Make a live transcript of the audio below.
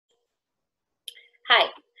Hi,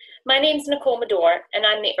 my name is Nicole Medore, and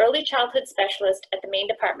I'm the Early Childhood Specialist at the Maine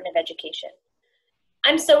Department of Education.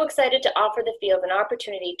 I'm so excited to offer the field an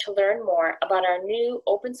opportunity to learn more about our new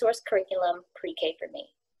open source curriculum, Pre-K for Me.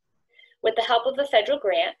 With the help of a federal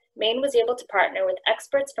grant, Maine was able to partner with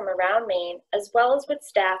experts from around Maine, as well as with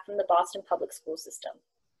staff from the Boston Public School System.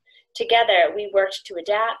 Together, we worked to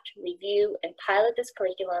adapt, review, and pilot this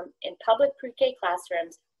curriculum in public pre-K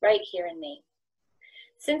classrooms right here in Maine.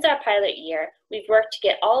 Since our pilot year, we've worked to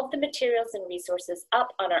get all of the materials and resources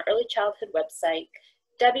up on our early childhood website,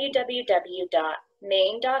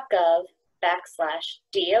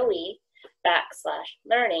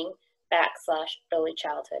 www.maine.gov/DOE/learning/early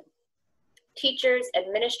childhood. Teachers,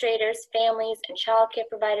 administrators, families, and child care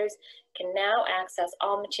providers can now access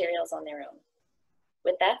all materials on their own.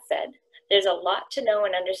 With that said, there's a lot to know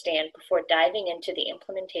and understand before diving into the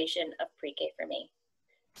implementation of Pre-K for Me.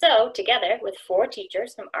 So together with 4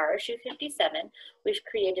 teachers from RSU 57, we've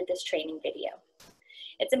created this training video.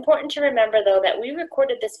 It's important to remember though that we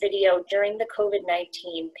recorded this video during the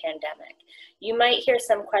COVID-19 pandemic. You might hear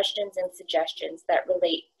some questions and suggestions that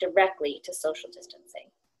relate directly to social distancing.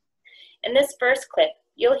 In this first clip,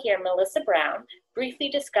 you'll hear Melissa Brown briefly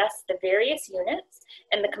discuss the various units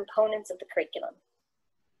and the components of the curriculum.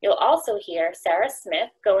 You'll also hear Sarah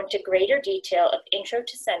Smith go into greater detail of Intro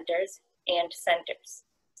to Centers and Centers.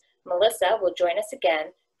 Melissa will join us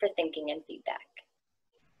again for thinking and feedback.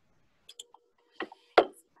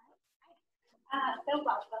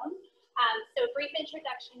 Welcome. So a brief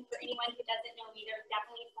introduction for anyone who doesn't know me. There are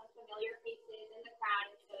definitely some familiar faces in the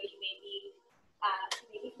crowd, so you may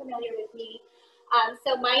be familiar with me.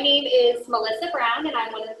 So my name is Melissa Brown, and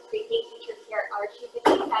I'm one of the pre-K teachers here at RSU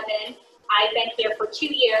 57. I've been here for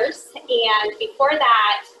 2 years, and before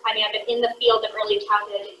that, I've been in the field of early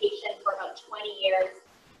childhood education for about 20 years.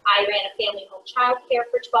 I ran a family home child care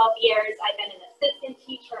for 12 years. I've been an assistant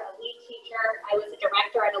teacher, a lead teacher. I was a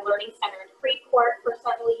director at a learning center in Freeport for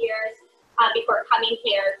several years before coming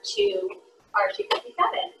here to RSU 57.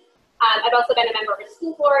 I've also been a member of a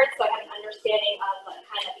school board, so I have an understanding of the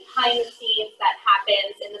kind of behind the scenes that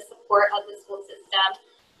happens in the support of the school system.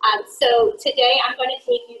 So today I'm going to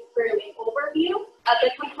take you through an overview of the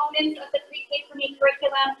components of the Pre-K for Me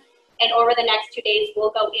curriculum, and over the next 2 days we'll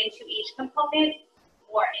go into each component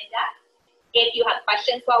more in depth. If you have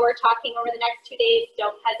questions while we're talking over the next 2 days,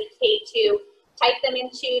 don't hesitate to type them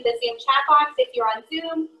into the Zoom chat box if you're on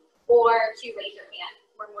Zoom, or to raise your hand.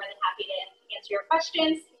 We're more than happy to answer your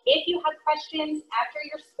questions. If you have questions after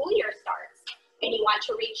your school year starts and you want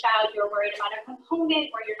to reach out, you're worried about a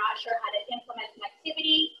component or you're not sure how to implement an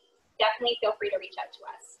activity, definitely feel free to reach out to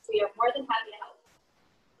us. We are more than happy to help.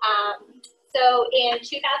 So in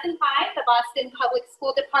 2005, the Boston Public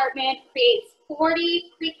School Department creates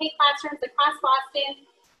 40 pre-K classrooms across Boston,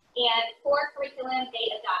 and for curriculum,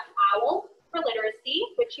 they adopt OWL for literacy,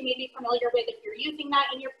 which you may be familiar with if you're using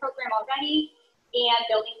that in your program already, and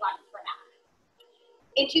Building Blocks for math.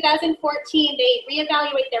 In 2014, they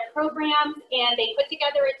reevaluate their programs, and they put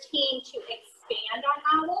together a team to expand on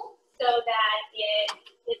OWL so that it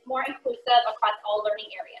is more inclusive across all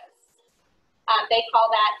learning areas. They call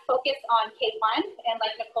that Focus on K1, and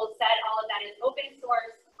like Nicole said, all of that is open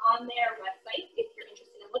source on their website if you're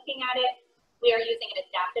interested in looking at it. We are using an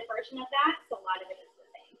adapted version of that, so a lot of it is the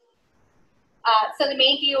same. So the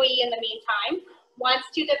Maine DOE in the meantime wants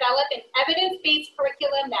to develop an evidence-based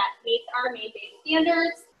curriculum that meets our Maine-based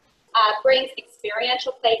standards, brings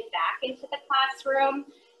experiential play back into the classroom,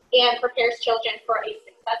 and prepares children for a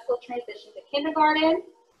successful transition to kindergarten.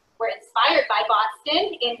 We're inspired by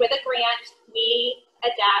Boston, and with a grant, we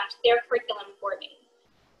adapt their curriculum for Maine.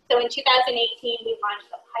 So in 2018, we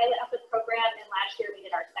launched a pilot of the program, and last year we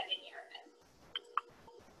did our 2nd year of it.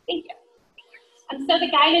 Thank you. So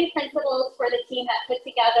the guiding principles for the team that put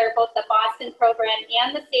together both the Boston program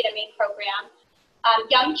and the State of Maine program,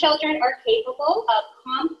 young children are capable of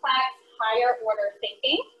complex, higher order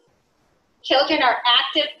thinking. Children are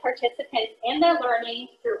active participants in their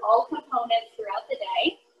learning through all components throughout the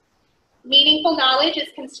day. Meaningful knowledge is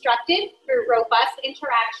constructed through robust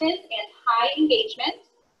interactions and high engagement.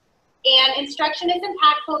 And instruction is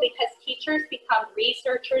impactful because teachers become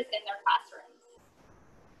researchers in their classrooms.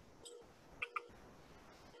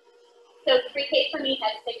 So Pre-K for Me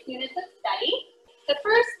has 6 units of study. The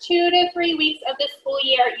first 2 to 3 weeks of the school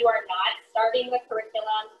year, you are not starting the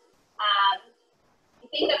curriculum. I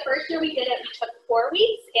think the first year we did it, we took 4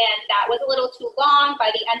 weeks, and that was a little too long.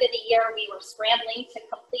 By the end of the year, we were scrambling to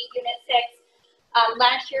complete Unit 6.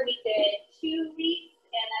 Last year we did 2 weeks,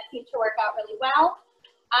 and that seemed to work out really well.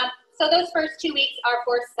 So those first 2 weeks are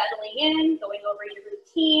for settling in, going over your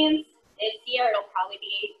routines, This year, it'll probably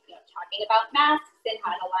be talking about masks and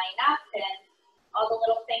how to line up and all the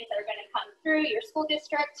little things that are going to come through your school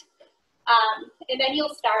district. And then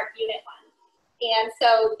you'll start Unit 1. And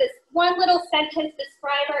so this one little sentence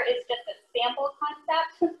describer is just a sample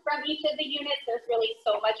concept from each of the units. There's really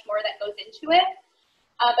so much more that goes into it.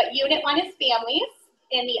 But Unit 1 is families,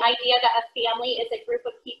 and the idea that a family is a group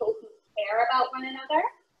of people who care about one another.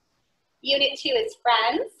 Unit 2 is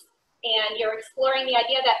friends, and you're exploring the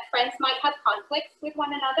idea that friends might have conflicts with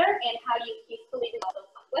one another and how you peacefully resolve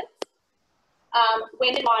those conflicts.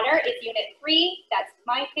 Wind and water is Unit 3. That's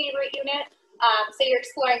my favorite unit. So you're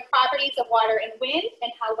exploring properties of water and wind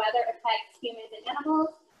and how weather affects humans and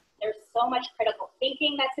animals. There's so much critical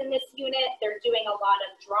thinking that's in this unit. They're doing a lot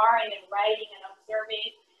of drawing and writing and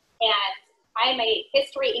observing. And I'm a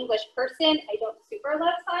history English person. I don't super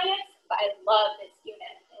love science, but I love this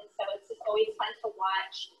unit. And so it's just always fun to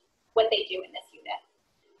watch what they do in this unit.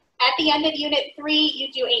 At the end of Unit 3,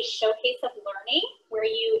 you do a showcase of learning where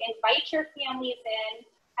you invite your families in.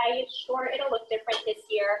 I'm sure it'll look different this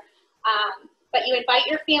year, but you invite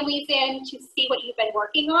your families in to see what you've been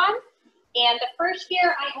working on. And the first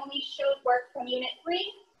year, I only showed work from Unit 3,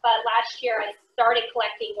 but last year I started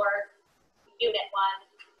collecting work, Unit 1,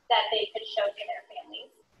 that they could show to their families.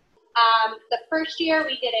 The first year,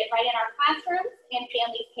 we did it right in our classrooms, and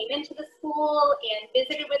families came into the school and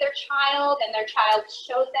visited with their child, and their child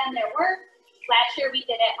showed them their work. Last year, we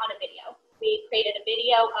did it on a video. We created a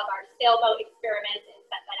video of our sailboat experiment and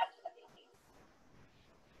sent that up to the families.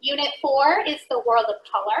 Unit 4 is the world of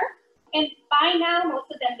color. And by now,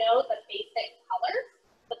 most of them know the basic colors,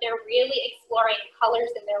 but they're really exploring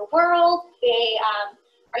colors in their world. They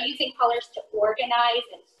are using colors to organize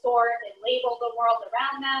and sort and label the world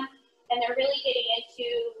around them. And they're really getting into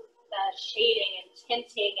the shading and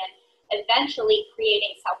tinting and eventually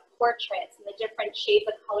creating self-portraits and the different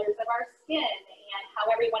shades of colors of our skin and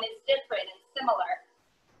how everyone is different and similar.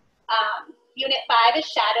 Unit 5 is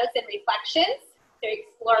shadows and reflections. They're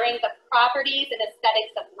exploring the properties and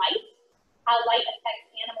aesthetics of light, how light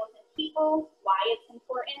affects animals and people, why it's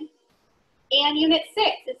important. And Unit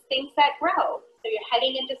 6 is things that grow. So you're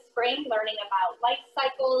heading into spring, learning about life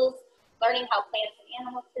cycles, learning how plants and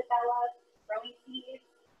animals develop, growing seeds.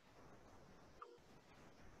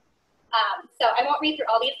 So I won't read through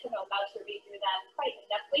all these because I'm about to read through them quite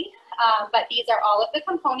in-depthly, but these are all of the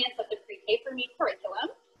components of the Pre-K for Me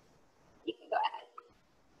curriculum. You can go ahead.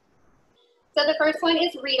 So the first one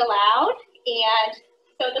is read aloud, and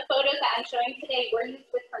so the photos that I'm showing today were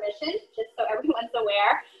used with permission, just so everyone's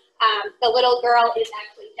aware. The little girl is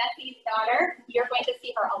actually Jesse's daughter. You're going to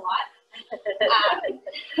see her a lot.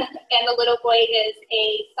 And the little boy is a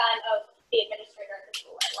son of the administrator at the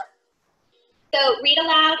school I work. So read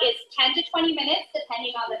aloud is 10 to 20 minutes,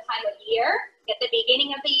 depending on the time of year. At the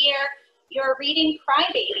beginning of the year, you're reading Cry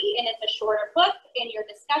Baby, and it's a shorter book, and your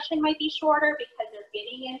discussion might be shorter because they're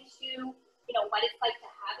getting into, what it's like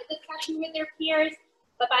to have a discussion with their peers.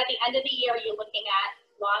 But by the end of the year, you're looking at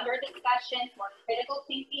longer discussions, more critical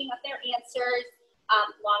thinking of their answers,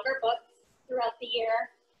 longer books throughout the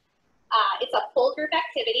year. It's a full group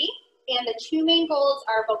activity, and the two main goals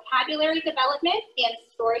are vocabulary development and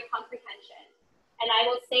story comprehension. And I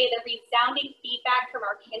will say the resounding feedback from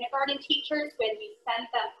our kindergarten teachers when we sent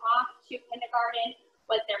them off to kindergarten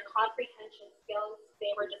was their comprehension skills.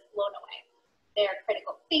 They were just blown away. Their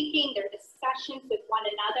critical thinking, their discussions with one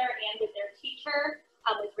another and with their teacher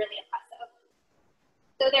was really impressive.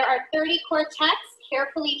 So there are 30 core texts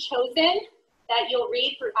carefully chosen that you'll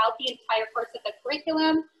read throughout the entire course of the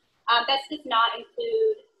curriculum. This does not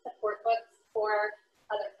include support books or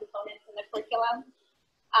other components in the curriculum.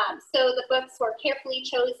 So the books were carefully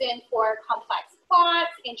chosen for complex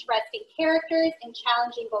plots, interesting characters, and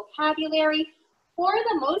challenging vocabulary. For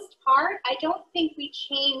the most part, I don't think we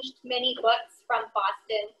changed many books from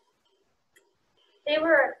Boston. There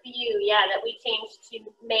were a few, yeah, that we changed to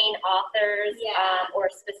main authors, or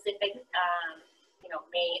specific,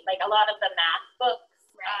 main, like a lot of the math books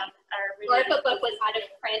are really. Or if a book was out of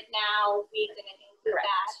print now, we didn't include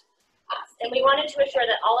that. And we wanted to assure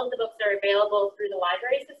that all of the books are available through the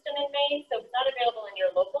library system in Maine. So if it's not available in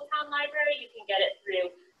your local town library, you can get it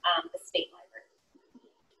through the state library.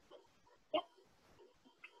 Yeah.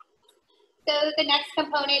 So the next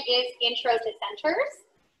component is Intro to Centers.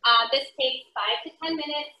 This takes 5 to 10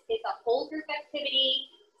 minutes. It's a whole group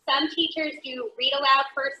activity. Some teachers do read aloud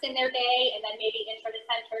first in their day and then maybe Intro to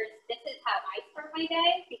Centers. This is how I start my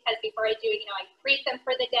day because before I do, I greet them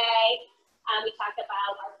for the day. We talk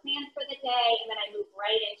about our plan for the day, and then I move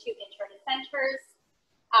right into Intro to Centers.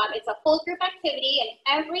 It's a full group activity,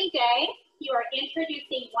 and every day you are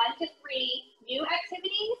introducing 1 to 3 new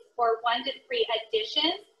activities or 1 to 3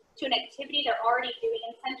 additions to an activity they're already doing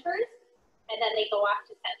in centers, and then they go off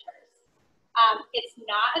to centers. It's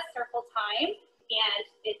not a circle time, and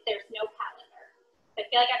there's no calendar. So I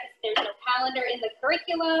feel like there's no calendar in the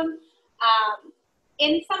curriculum.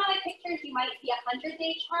 In some of the pictures, you might see a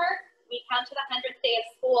 100-day chart. We count to the 100th day of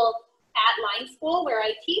school at Line School where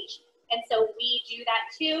I teach, and so we do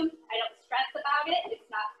that too. I don't stress about it. It's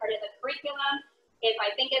not part of the curriculum. If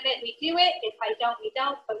I think of it, we do it. If I don't, we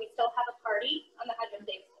don't, but we still have a party on the 100th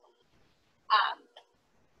day of school.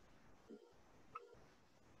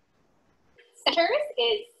 Centers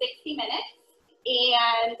is 60 minutes,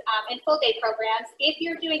 and in full day programs, if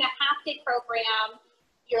you're doing a half day program,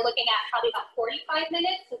 you're looking at probably about 45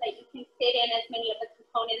 minutes so that you can fit in as many of the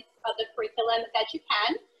components of the curriculum that you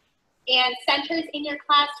can. And centers in your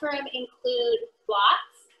classroom include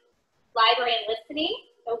blocks, library and listening,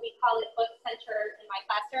 so we call it book center in my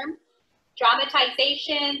classroom.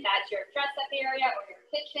 Dramatization, that's your dress-up area or your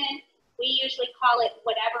kitchen. We usually call it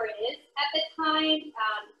whatever it is at the time.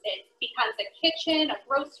 It becomes a kitchen, a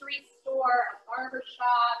grocery store, a barber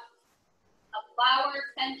shop, a flower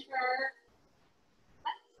center,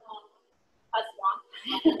 a swamp,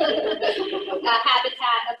 a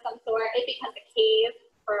habitat of some sort. It becomes a cave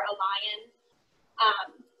for a lion.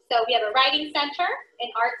 So we have a writing center,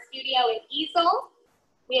 an art studio, and easel.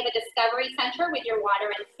 We have a discovery center with your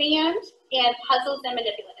water and sand, and puzzles and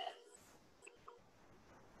manipulatives.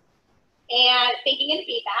 And thinking and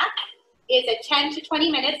feedback is a 10 to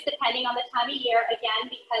 20 minutes, depending on the time of year, again,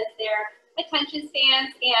 because their attention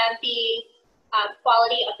spans and the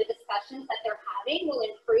quality of the discussions that they're having will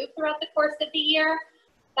improve throughout the course of the year.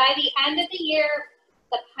 By the end of the year,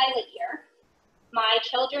 the pilot year, my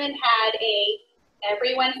children had a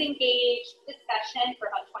everyone's engaged discussion for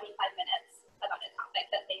about 25 minutes about a topic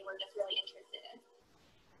that they were just really interested in.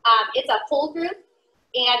 It's a whole group,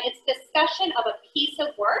 and it's discussion of a piece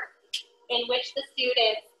of work in which the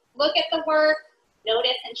students look at the work,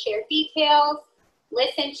 notice and share details,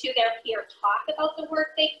 listen to their peer talk about the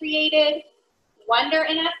work they created, wonder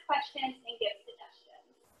and ask questions, and give suggestions.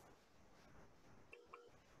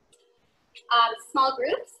 Small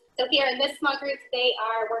groups. So here in this small group, they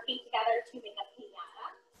are working together to make a piñata.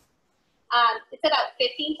 It's about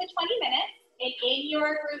 15 to 20 minutes. And in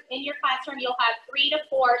your group, in your classroom, you'll have 3 to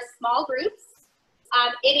 4 small groups.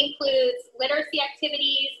 It includes literacy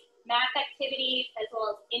activities, math activities, as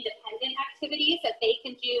well as independent activities that they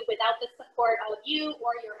can do without the support of you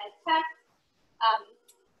or your ed tech.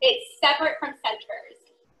 It's separate from centers.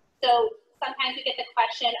 So sometimes we get the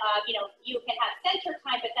question of, you can have center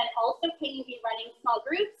time, but then also can you be running small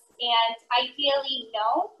groups? And ideally,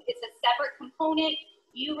 no, it's a separate component.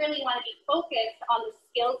 You really want to be focused on the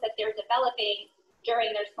skills that they're developing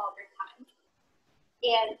during their small group time.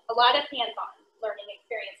 And a lot of hands-on learning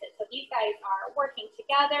experiences. So these guys are working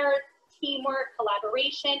together, teamwork,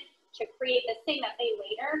 collaboration to create this thing that they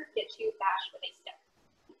later get to bash with a stick.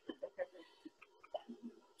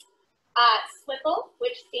 SWIFL,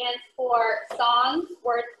 which stands for Songs,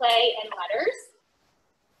 Wordplay, and Letters.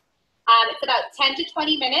 It's about 10 to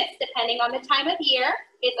 20 minutes, depending on the time of year.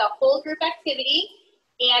 It's a whole group activity.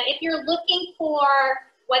 And if you're looking for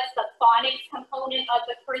what's the phonics component of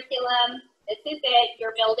the curriculum, this is it.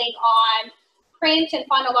 You're building on print and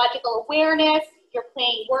phonological awareness. You're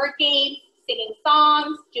playing word games, singing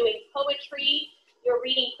songs, doing poetry. You're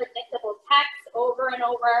reading predictable text over and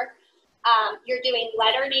over. You're doing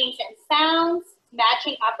letter names and sounds,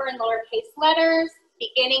 matching upper and lowercase letters,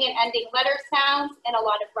 beginning and ending letter sounds, and a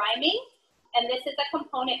lot of rhyming. And this is a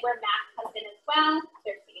component where math comes in as well.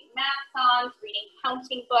 They're singing math songs, reading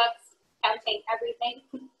counting books, counting everything.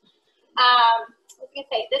 I was going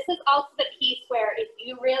to say, this is also the piece where if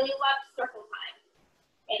you really love circle time,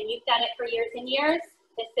 and you've done it for years and years,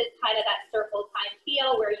 this is kind of that circle time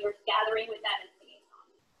feel where you're gathering with them and singing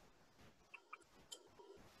songs.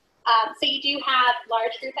 So you do have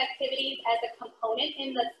large group activities as a component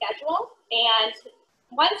in the schedule, and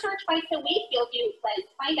once or twice a week, you'll do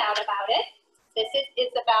Let's Find Out About It. This is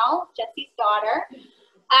Isabel, Jesse's daughter.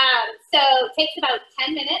 So it takes about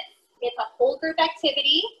 10 minutes. It's a whole group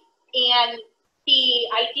activity, and the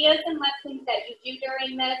ideas and lessons that you do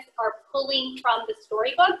during this are pulling from the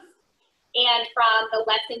storybooks and from the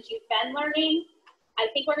lessons you've been learning. I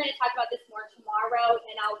think we're going to talk about this more tomorrow,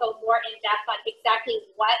 and I'll go more in depth on exactly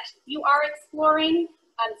what you are exploring,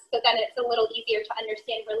 so then it's a little easier to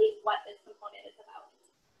understand really what this component is about.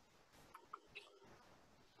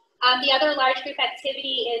 The other large group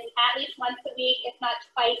activity is at least once a week, if not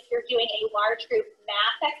twice, you're doing a large group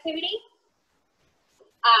math activity.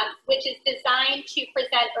 which is designed to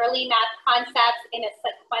present early math concepts in a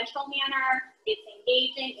sequential manner. It's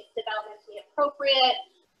engaging, it's developmentally appropriate.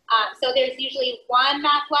 So there's usually one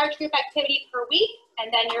math large group activity per week,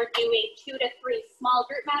 and then you're doing 2 to 3 small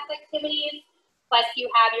group math activities. Plus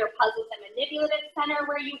you have your puzzles and manipulative center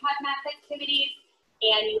where you have math activities,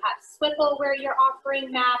 and you have Swipple where you're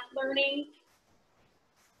offering math learning.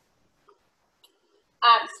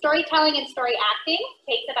 Storytelling and story acting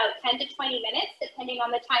takes about 10 to 20 minutes, depending on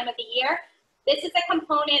the time of the year. This is a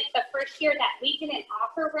component the first year that we didn't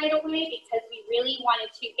offer right away because we really wanted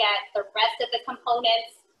to get the rest of the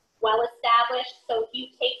components well established. So if you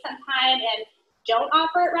take some time and don't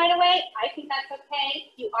offer it right away, I think that's okay.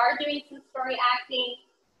 You are doing some story acting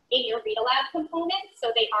in your Read Aloud component, so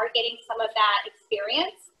they are getting some of that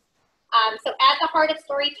experience. So at the heart of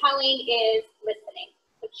storytelling is listening.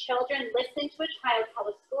 So children listen to a child tell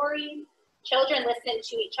a story. Children listen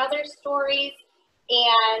to each other's stories.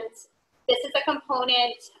 And this is a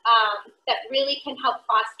component that really can help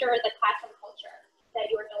foster the classroom culture that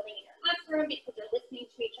you are building in your classroom because they're listening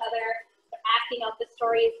to each other, they're acting out the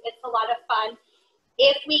stories. It's a lot of fun.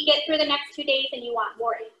 If we get through the next 2 days and you want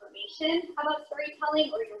more information about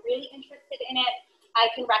storytelling or you're really interested in it,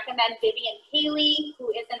 I can recommend Vivian Haley,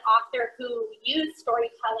 who is an author who used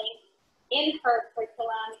storytelling in her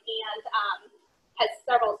curriculum and has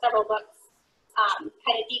several books kind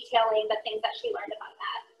of detailing the things that she learned about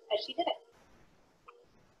that as she did it.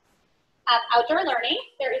 Outdoor learning,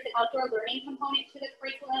 there is an outdoor learning component to the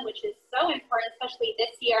curriculum, which is so important, especially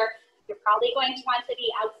this year. You're probably going to want to be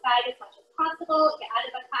outside as much as possible, get out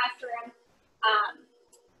of the classroom.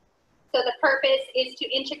 So the purpose is to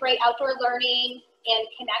integrate outdoor learning and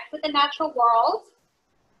connect with the natural world.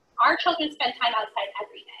 Our children spend time outside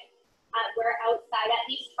every day. We're outside at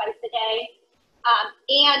least twice a day,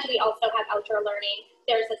 and we also have outdoor learning.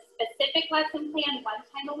 There's a specific lesson plan 1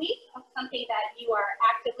 time a week of something that you are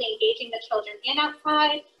actively engaging the children in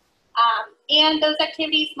outside, and those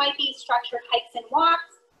activities might be structured hikes and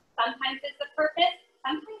walks. Sometimes it's the purpose,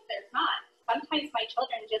 sometimes there's not. Sometimes my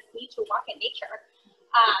children just need to walk in nature.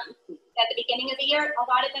 At the beginning of the year, a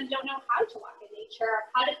lot of them don't know how to walk in nature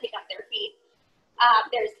or how to pick up their feet.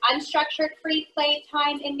 There's unstructured free play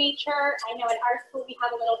time in nature. I know at our school we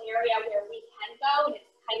have a little area where we can go and it's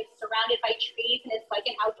kind of surrounded by trees and it's like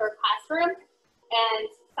an outdoor classroom. And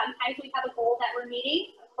sometimes we have a goal that we're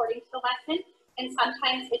meeting according to the lesson. And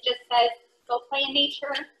sometimes it just says, go play in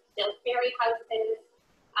nature, build fairy houses,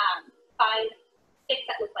 find sticks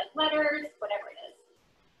that look like letters, whatever it is.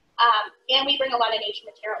 And we bring a lot of nature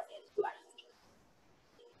materials into our center.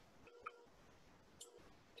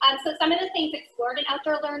 So some of the things explored in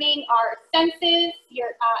outdoor learning are senses, your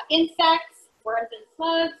insects, worms and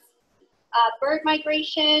slugs, bird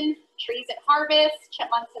migration, trees at harvest,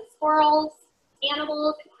 chipmunks and squirrels,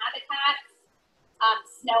 animals and habitats,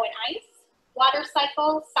 snow and ice, water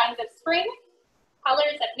cycle, signs of spring,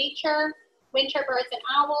 colors of nature, winter birds and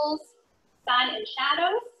owls, sun and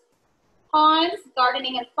shadows, ponds,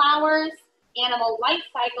 gardening and flowers, animal life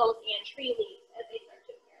cycles, and tree leaves as they start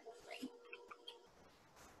to appear in the spring.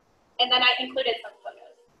 And then I included some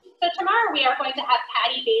photos. So tomorrow we are going to have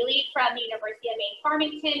Patty Bailey from the University of Maine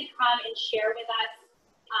Farmington come and share with us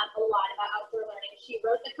a lot about outdoor learning. She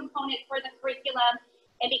wrote the component for the curriculum,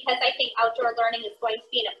 and because I think outdoor learning is going to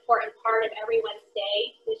be an important part of everyone's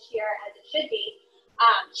day this year, as it should be,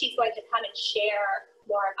 she's going to come and share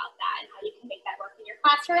more about that and how you can make that work in your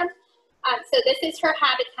classroom. So this is her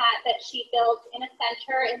habitat that she built in a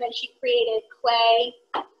center, and then she created clay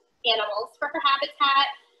animals for her habitat.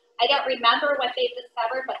 I don't remember what they've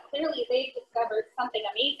discovered, but clearly they've discovered something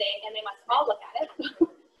amazing, and they must all look at it. Go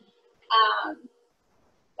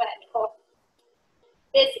ahead, Nicole.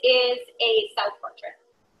 This is a self-portrait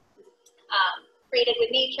created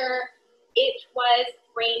with nature. It was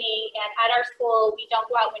raining, and at our school, we don't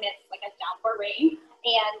go out when it's like a downpour rain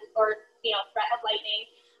or threat of lightning.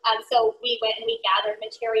 So we went and we gathered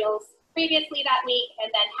materials previously that week,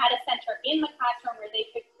 and then had a center in the classroom where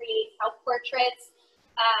they could create self-portraits.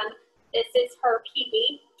 This is her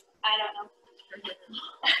Pee-wee. I don't know.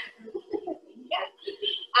 Yeah.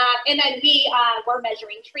 And then we were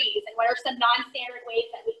measuring trees, and what are some non-standard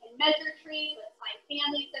ways that we can measure trees? Let's find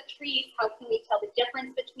families of trees. How can we tell the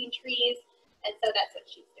difference between trees? And so that's what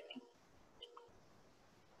she's doing.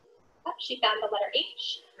 Oh, she found the letter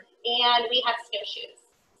H. And we have snowshoes.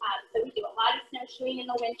 So we do a lot of snowshoeing in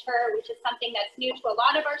the winter, which is something that's new to a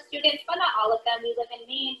lot of our students, but not all of them. We live in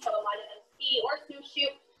Maine, so a lot of them ski or snowshoe.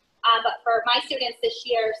 But for my students this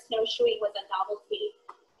year, snowshoeing was a novelty.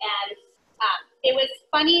 And It was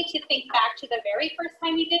funny to think back to the very first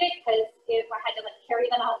time we did it because I had to like carry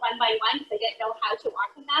them out one by one because I didn't know how to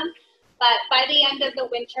walk in them. But by the end of the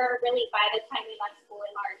winter, really by the time we left school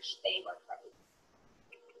in March, they were frozen.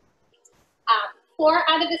 4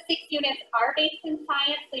 out of the 6 units are based in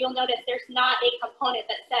science, so you'll notice there's not a component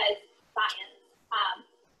that says science.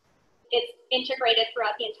 It's integrated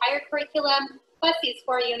throughout the entire curriculum, plus these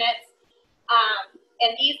 4 units.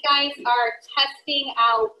 And these guys are testing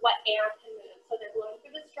out what air can move. So they're blowing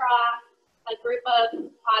through the straw, a group of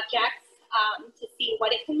objects to see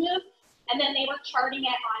what it can move, and then they were charting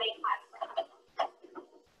it on a classroom.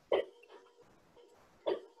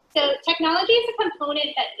 So technology is a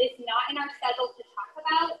component that is not in our schedule to talk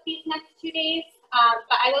about these next 2 days,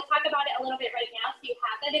 but I will talk about it a little bit right now so you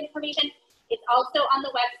have that information. It's also on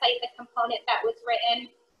the website, the component that was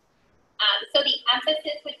written. So the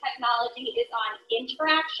emphasis with technology is on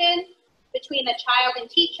interaction between the child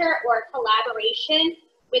and teacher or collaboration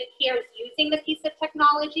with peers using the piece of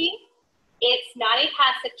technology. It's not a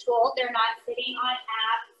passive tool. They're not sitting on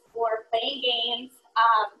apps or playing games.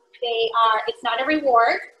 It's not a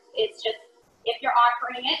reward. It's just, if you're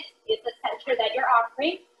offering it, it's a center that you're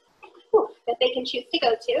offering that they can choose to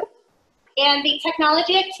go to. And the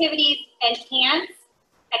technology activities enhance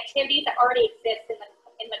activities that already exist in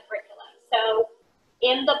the curriculum. So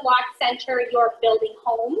in the block center, you're building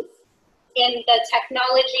homes. In the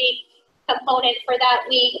technology component for that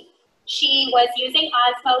week, she was using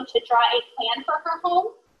Osmo to draw a plan for her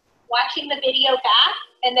home, watching the video back,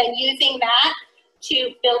 and then using that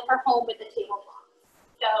to build her home with the table blocks.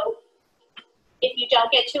 So if you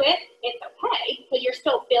don't get to it, it's okay, because you're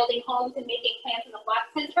still building homes and making plans in the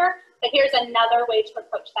block center, but here's another way to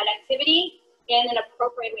approach that activity in an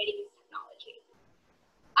appropriate way to use technology.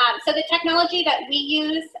 So the technology that we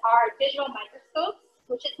use are digital microscopes,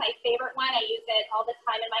 which is my favorite one. I use it all the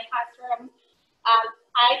time in my classroom.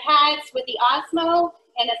 iPads with the Osmo,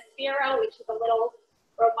 and a Sphero, which is a little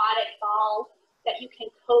robotic ball that you can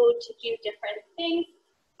code to do different things.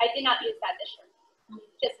 I did not use that this year,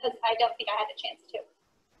 just because I don't think I had the chance to.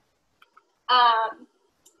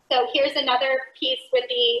 So here's another piece with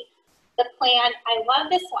the plan. I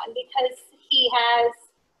love this one because he has,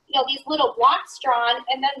 these little blocks drawn,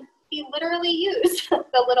 and then he literally used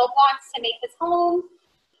the little blocks to make his home.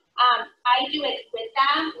 I do it with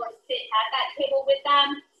them or sit at that table with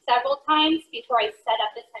them several times before I set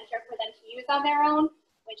up the center for them to use on their own,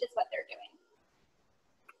 which is what they're doing.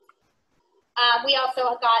 We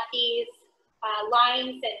also got these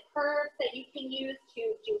lines and curves that you can use to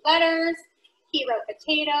do letters. He wrote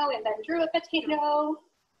potato and then drew a potato.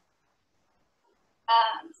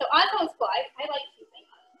 So Osmo is cool. I like using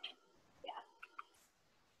Osmo. Yeah.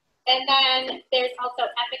 And then there's also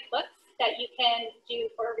Epic Books that you can do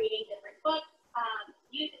for reading different books.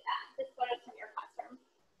 Use that. This photo's from your classroom.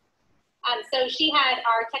 So she had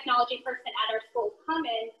our technology person at our school come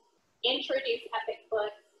in, introduce Epic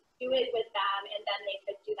Books, do it with them, and then they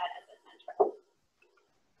could do that as a center.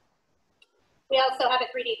 We also have a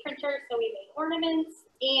 3D printer, so we made ornaments.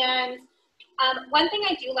 And one thing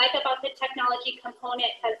I do like about the technology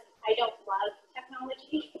component, because I don't love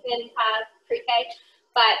technology in pre-K,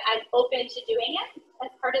 but I'm open to doing it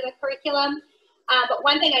as part of the curriculum. But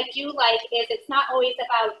one thing I do like is it's not always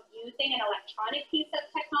about using an electronic piece of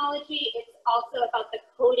technology. It's also about the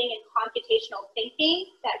coding and computational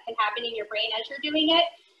thinking that can happen in your brain as you're doing it.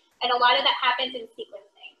 And a lot of that happens in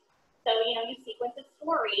sequencing. So, you sequence a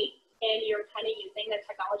story and you're kind of using the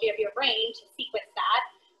technology of your brain to sequence that.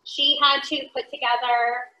 She had to put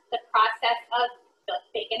together the process of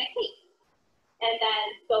baking a cake and then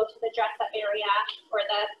go to the dress-up area or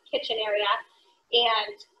the kitchen area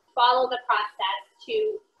and follow the process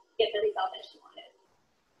to get the result that she wanted.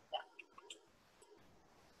 So.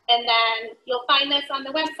 And then you'll find this on the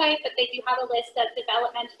website, but they do have a list of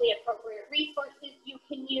developmentally appropriate resources you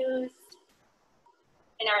can use.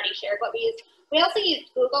 And I already shared what we use. We also use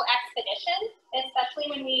Google Expedition, especially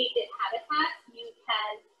when we did habitats. You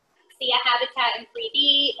can see a habitat in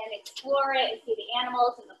 3D and explore it and see the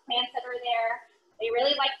animals and the plants that are there. They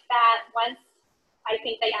really liked that. Once, I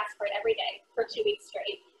think they asked for it every day for 2 weeks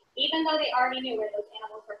straight, even though they already knew where those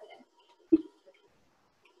animals were hidden.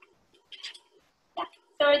 Yeah.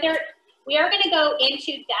 So we are going to go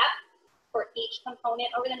into depth for each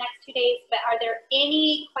component over the next 2 days, but are there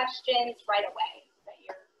any questions right away that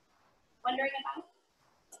you're wondering about?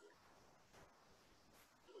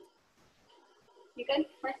 You good,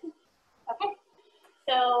 Marcy? Okay.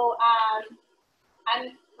 So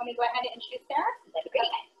let me go ahead and introduce Sarah. Okay.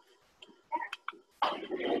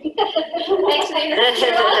 Thanks, all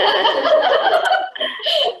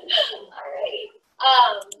right.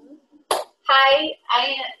 Hi,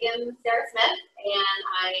 I am Sarah Smith, and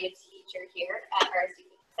I'm a teacher here at RSD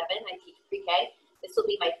 57. I teach pre-K. This will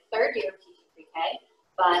be my 3rd year of teaching pre-K,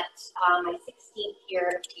 but my 16th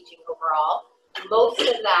year of teaching overall. Most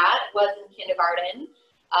of that was in kindergarten.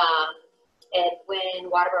 And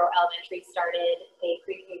when Waterboro Elementary started a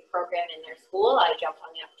pre-K program in their school, I jumped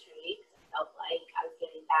on the opportunity because I felt like I was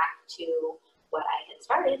getting back to what I had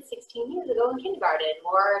started 16 years ago in kindergarten.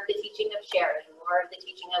 More of the teaching of sharing, more of the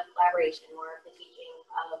teaching of collaboration, more of the teaching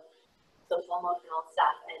of social emotional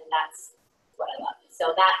stuff, and that's what I love.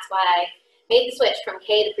 So that's why I made the switch from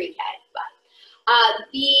K to pre-K. But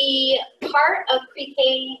the part of pre-K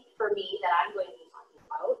for me that I'm going to be talking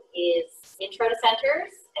about is intro to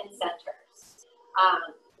centers and centers.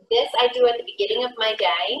 This I do at the beginning of my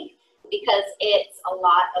day because it's a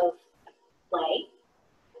lot of play.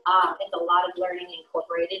 It's a lot of learning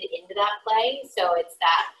incorporated into that play. So it's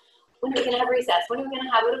that, when are we going to have recess? When are we going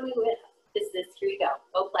to have, what are we with? This, here you go.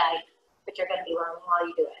 Go play. But you're going to be learning while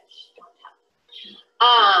you do it. Shh, don't tell.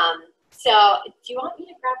 So do you want me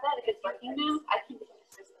to grab that if it's working now? I can do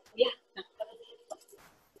it. Yeah.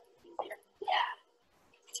 Yeah.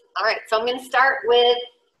 All right. So I'm going to start with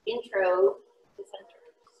intro to centers.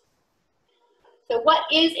 So what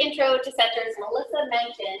is Intro to Centers? Melissa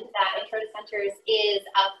mentioned that Intro to Centers is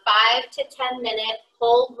a 5 to 10 minute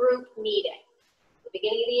whole group meeting. At the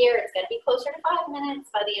beginning of the year, it's going to be closer to 5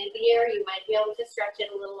 minutes. By the end of the year, you might be able to stretch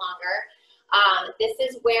it a little longer. This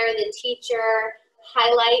is where the teacher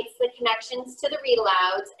highlights the connections to the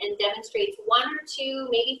read-alouds and demonstrates 1 or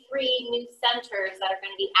 2, maybe 3 new centers that are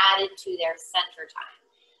going to be added to their center time.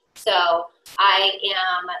 So I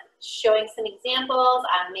am showing some examples.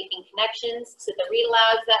 I'm making connections to the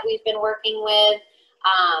read-alouds that we've been working with.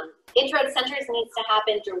 Intro to centers needs to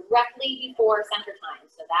happen directly before center time,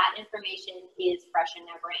 so that information is fresh in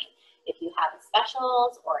their brain. If you have a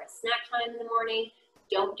specials or a snack time in the morning,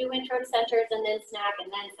 don't do intro to centers and then snack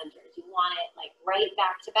and then centers. You want it like right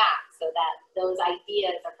back to back so that those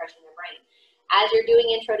ideas are fresh in their brain. As you're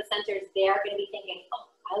doing intro to centers, they're going to be thinking,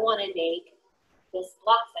 oh, I want to make this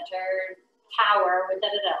block center tower with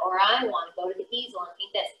da-da-da, or I want to go to the easel and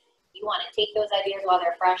paint this. You want to take those ideas while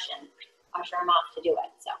they're fresh and usher them off to do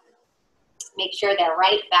it. So make sure they're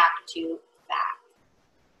right back to that.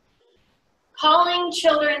 Calling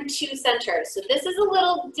children to centers. So this is a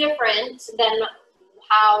little different than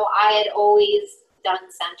how I had always done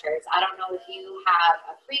centers. I don't know if you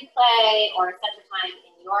have a free play or a center time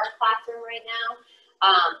in your classroom right now,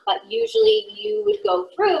 but usually you would go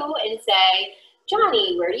through and say,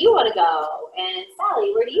 Johnny, where do you want to go? And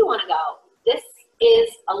Sally, where do you want to go? This is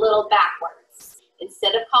a little backwards.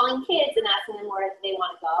 Instead of calling kids and asking them where they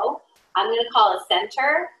want to go, I'm going to call a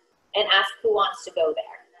center and ask who wants to go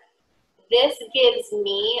there. This gives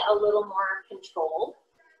me a little more control.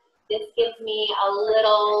 This gives me a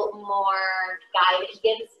little more guidance. It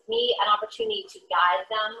gives me an opportunity to guide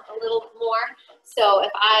them a little more. So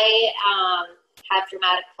if I have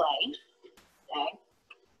dramatic play, okay,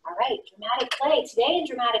 all right, dramatic play. Today in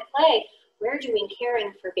dramatic play, we're doing caring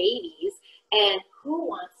for babies, and who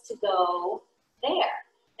wants to go there?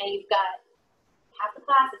 And you've got half the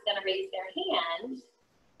class is going to raise their hand,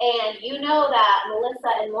 and you know that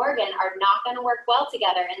Melissa and Morgan are not going to work well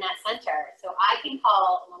together in that center. So I can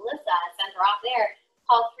call Melissa, center off there,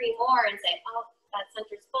 call 3 more and say, oh, that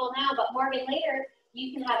center's full now, but Morgan, later, you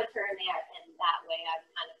can have a turn there. And that way I've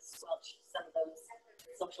kind of squelched some of those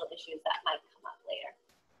social issues that might come up later.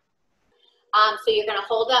 So you're going to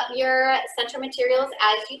hold up your center materials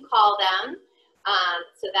as you call them,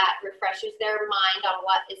 so that refreshes their mind on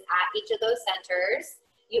what is at each of those centers.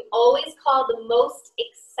 You always call the most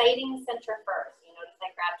exciting center first. You notice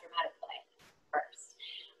I grabbed dramatic play first.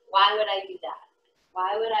 Why would I do that?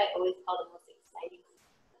 Why would I always call the most exciting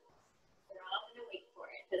center? They're all going to wait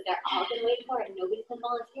for it, because they're all going to wait for it, and nobody can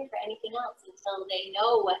volunteer for anything else until they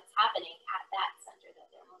know what's happening at that center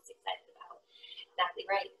that they're most excited about. Exactly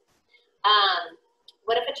right.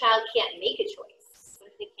 What if a child can't make a choice?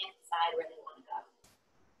 What if they can't decide where they want to go?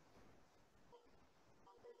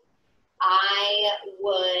 I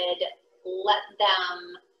would let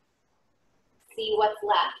them see what's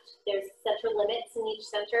left. There's center limits in each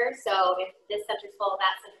center. So if this center's full,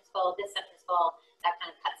 that center's full, this center's full, that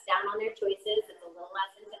kind of cuts down on their choices. It's a little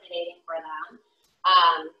less intimidating for them.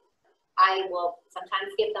 I will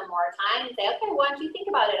sometimes give them more time and say, okay, what do you think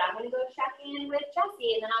about it? I'm going to go check in with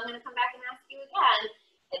Jessie, and then I'm going to come back and ask you again.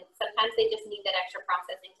 And sometimes they just need that extra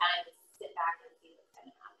processing time to sit back and see what's going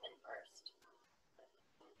to happen first.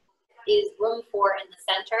 Is room 4 in the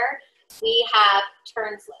center. We have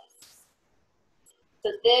turns lists.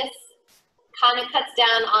 So this kind of cuts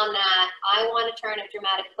down on that. I want a turn of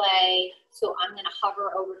dramatic play so I'm gonna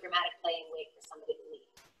hover over dramatic play and wait for somebody to leave.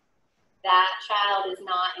 That child is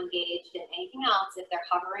not engaged in anything else if they're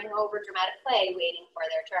hovering over dramatic play waiting for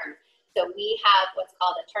their turn. So we have what's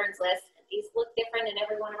called a turns list. And these look different in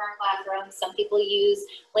every one of our classrooms. Some people use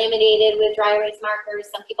laminated with dry erase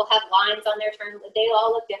markers. Some people have lines on their turn. They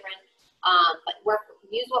all look different, but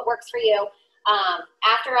use what works for you.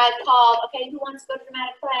 After I've called, okay, who wants to go to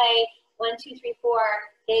dramatic play? 1, 2, 3,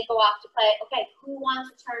 4, they go off to play. Okay, who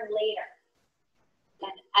wants to turn later?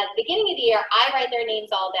 And at the beginning of the year, I write their names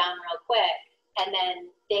all down real quick, and then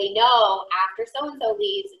they know after so-and-so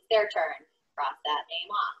leaves, it's their turn. Cross that name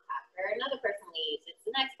off. After another person leaves, it's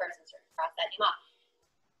the next person's turn. Cross that name off.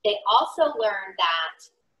 They also learn that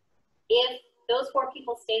if those 4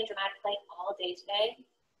 people stay in dramatic play all day today,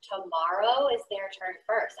 tomorrow is their turn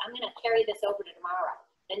first. I'm going to carry this over to tomorrow,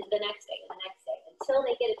 and the next day, and the next day, until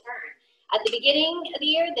they get a turn. At the beginning of the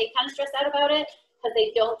year, they kind of stress out about it because they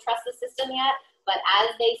don't trust the system yet. But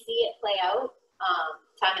as they see it play out,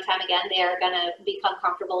 time and time again, they're going to become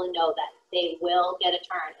comfortable and know that they will get a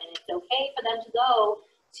turn. And it's okay for them to go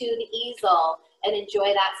to the easel and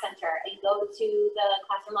enjoy that center, and go to the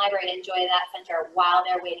classroom library and enjoy that center while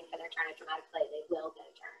they're waiting for their turn at dramatic play. They will get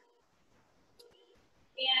a turn.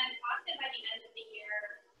 And often by the end of the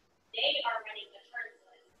year, they are running the turns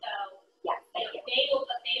list. So yes, thank you.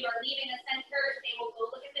 if they are leaving a center, they will go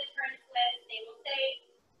look at the turns list. They will say,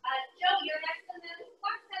 Joe, you're next in the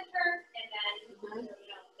block center, and then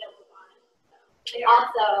they'll move on. So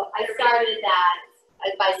also, I started that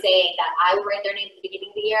by saying that I would write their names at the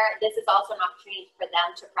beginning of the year. This is also an opportunity for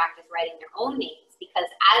them to practice writing their own names, because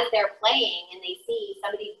as they're playing and they see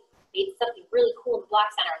somebody made something really cool in the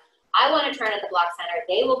block center, I want to turn at the block center.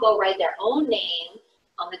 They will go write their own name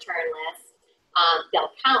on the turn list.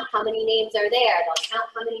 They'll count how many names are there. They'll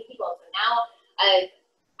count how many people. So now I've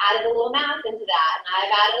added a little math into that, and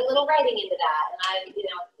I've added a little writing into that, and I've,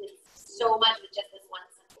 it's so much with just this one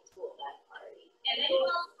simple tool that already. And then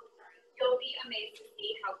you'll be amazed to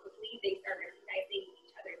see how quickly they start recognizing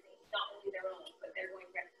each other's names, not only their own, but they're going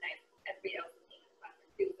to recognize everybody else's name in the classroom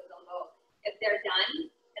too. So they'll go, if they're done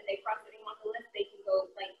and they cross the name off the list, they can go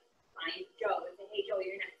like find Joe and say, hey Joe,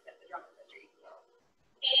 you're next at the drama center. You can go.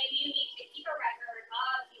 And if you need to keep a record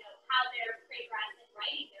of, how they're progressing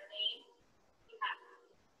writing their name, you have that.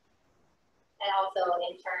 And also,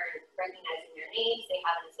 in turn, recognizing their names, they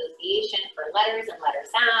have an association for letters and letter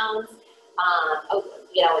sounds.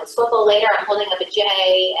 In Swiffle later, I'm holding up a J,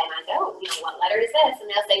 and I go, what letter is this? And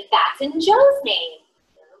they'll say, that's in Joe's name.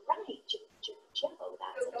 Right, Joe. So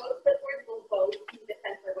those clipboards will go to the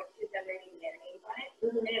center with who's underneath their names on it,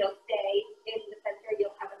 and it'll stay in the center.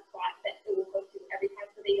 You'll have a spot that it will go to every time,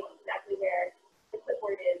 so they know exactly where the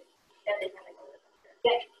clipboard is every time they go to the center.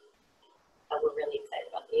 Yeah. Oh, we're really excited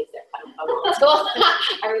about these. They're coming from old school.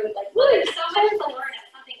 Everyone's like, woo! There's so much to learn at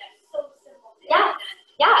something that's so simple. Yeah,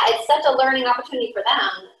 it's such a learning opportunity for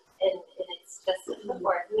them, and it's just a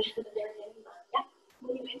clipboard. Yeah.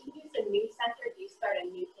 When you introduce a new center, do you start a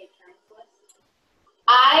new turns list?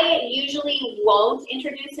 I usually won't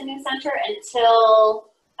introduce a new center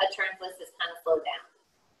until a turns list is kind of slowed down.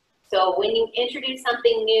 So when you introduce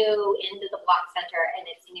something new into the block center and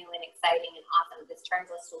it's new and exciting and awesome, this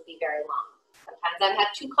turns list will be very long. Sometimes I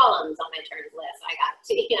have 2 columns on my turns list. I got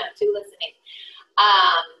 2 listening.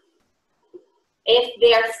 If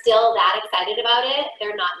they're still that excited about it,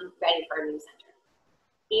 they're not ready for a new center.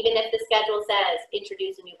 Even if the schedule says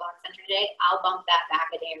introduce a new block center today, I'll bump that back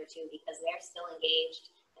a day or 2 because they're still engaged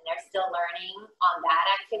and they're still learning on that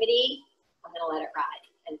activity. I'm going to let it ride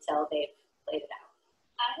until they've played it out.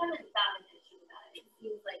 I haven't found an issue with that. It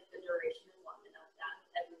seems like the duration is long enough that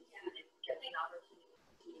every student gets an opportunity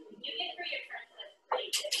to. You get through your turns list pretty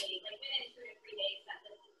quickly, like within 2 to 3 days that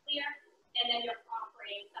list is clear, and then you're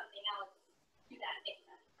offering something else to that same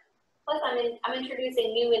center. Plus, I'm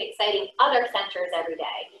introducing new and exciting other centers every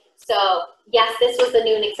day. So yes, this was the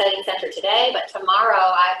new and exciting center today, but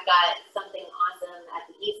tomorrow I've got something awesome at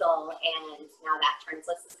the easel, and now that turns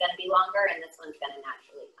list is going to be longer, and this one's going to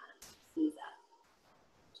naturally kind of ease up.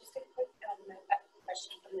 Just a quick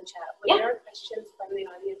question from the chat. When Yeah. there are questions from the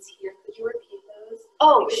audience here, could you repeat those?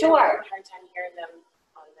 Oh, Because sure. I have a hard time hearing them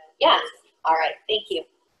on the. Yes. All right. Thank you.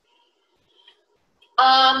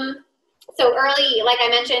 So like I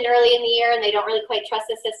mentioned early in the year, and they don't really quite trust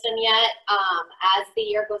the system yet. As the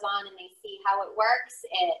year goes on and they see how it works,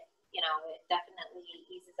 it definitely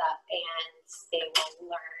eases up, and they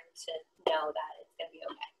will learn to know that it's going to be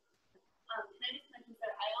okay. Can I just mention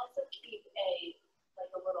that I also keep a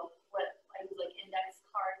little flip, index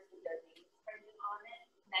cards with their names printed on it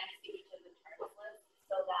next to each of the turns list,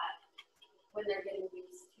 so that when they're getting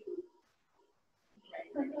used to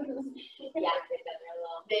writing their names,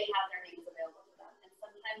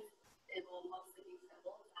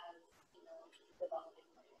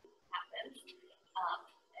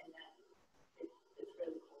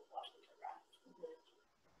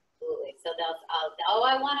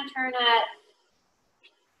 want to turn at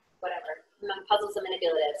whatever, puzzles and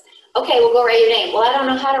manipulatives. Okay, we'll go write your name. Well, I don't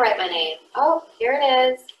know how to write my name. Oh, here it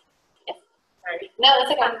is. Yeah. Sorry. No,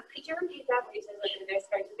 that's okay. Could you repeat that what you said, like, index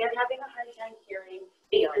cards? They're having a hard time hearing.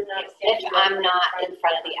 If I'm not in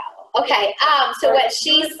front of the owl. Okay, so what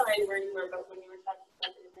she's, fine where you were, but when you were talking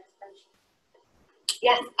about the index cards.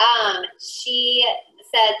 yes, she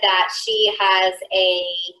said that she has a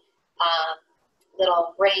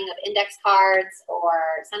little ring of index cards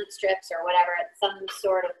or some strips or whatever, some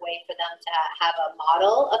sort of way for them to have a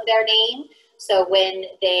model of their name. So when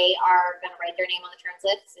they are going to write their name on the turns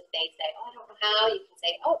list, if they say, oh, I don't know how, you can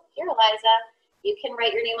say, oh, here, Eliza, you can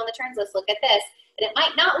write your name on the turns list. Look at this. And it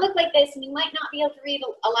might not look like this, and you might not be able to read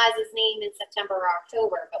Eliza's name in September or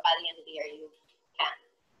October, but by the end of the year, you can.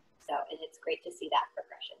 So, and it's great to see that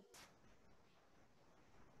progression.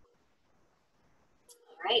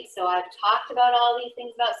 All right, so I've talked about all these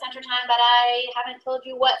things about center time, but I haven't told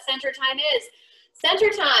you what center time is.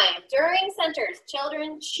 Center time. During centers,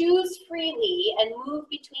 children choose freely and move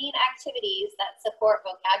between activities that support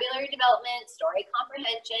vocabulary development, story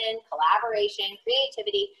comprehension, collaboration,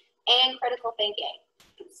 creativity, and critical thinking.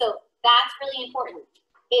 So that's really important.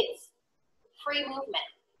 It's free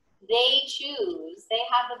movement. They choose, they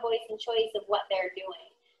have the voice and choice of what they're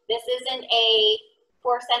doing. This isn't a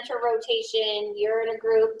 4-center rotation, you're in a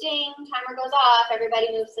group, ding, timer goes off,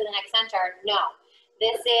 everybody moves to the next center. No,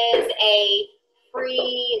 this is a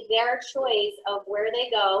free, their choice of where they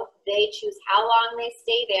go. They choose how long they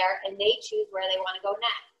stay there, and they choose where they want to go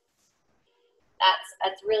next.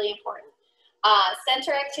 That's really important.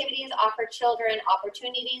 Center activities offer children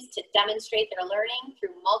opportunities to demonstrate their learning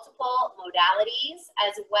through multiple modalities,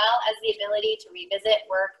 as well as the ability to revisit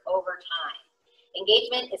work over time.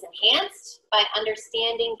 Engagement is enhanced by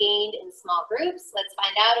understanding gained in small groups. Let's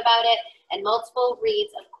find out about it, and multiple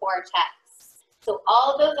reads of core texts. So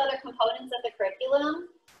all of those other components of the curriculum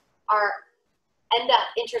end up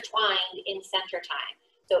intertwined in center time.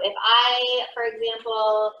 So if I, for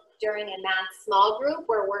example, during a math small group,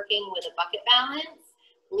 we're working with a bucket balance.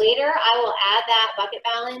 Later, I will add that bucket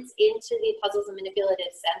balance into the Puzzles and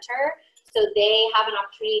Manipulative Center, so they have an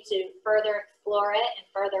opportunity to further explore it and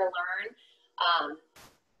further learn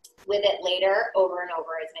with it later over and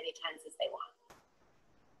over as many times as they want.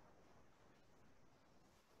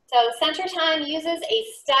 So center time uses a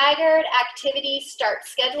staggered activity start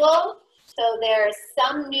schedule. So there's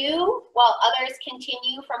some new, while others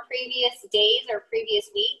continue from previous days or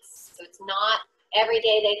previous weeks. So it's not every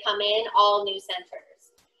day they come in, all new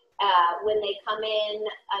centers. When they come in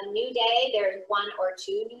a new day, there's 1 or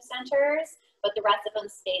 2 new centers, but the rest of them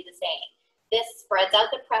stay the same. This spreads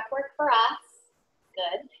out the prep work for us.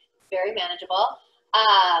 Good, it's very manageable.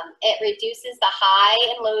 It reduces the high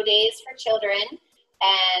and low days for children.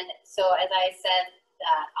 And so as I said,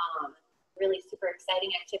 that really super exciting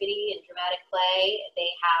activity and dramatic play, they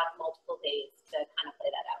have multiple days to kind of play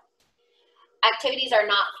that out. Activities are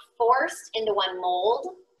not forced into one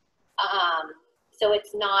mold. So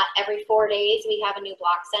it's not every 4 days we have a new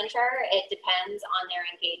block center. It depends on their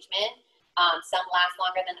engagement. Some last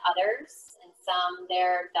longer than others, and some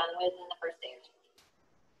they're done with in the first day or 2.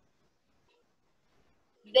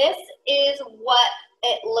 This is what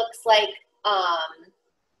it looks like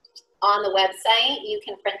on the website. You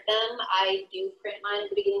can print them. I do print mine at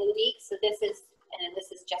the beginning of the week. So this is, and this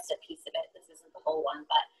is just a piece of it. This isn't the whole one,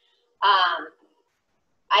 but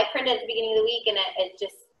I print it at the beginning of the week, and it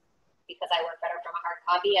just, because I work better from a hard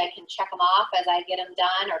copy, I can check them off as I get them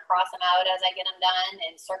done or cross them out as I get them done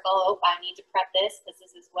and circle, oh, I need to prep this. This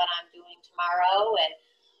is what I'm doing tomorrow. And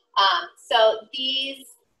so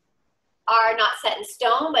these are not set in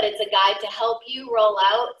stone, but it's a guide to help you roll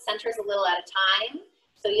out centers a little at a time.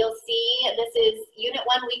 So you'll see this is Unit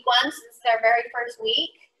 1, Week 1. So this is our very first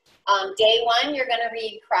week. Day 1, you're going to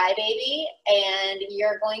read Crybaby, and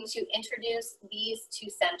you're going to introduce these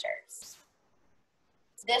 2 centers.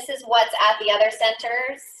 This is what's at the other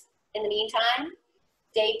centers in the meantime.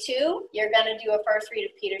 Day 2, you're going to do a first read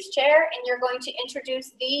of Peter's Chair, and you're going to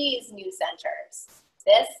introduce these new centers.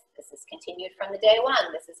 This is continued from the day 1.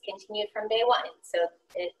 This is continued from day 1. So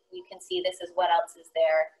you can see this is what else is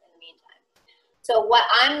there in the meantime. So what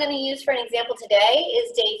I'm going to use for an example today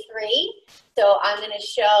is day 3. So I'm going to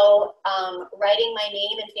show writing my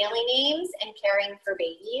name and family names and caring for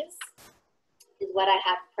babies is what I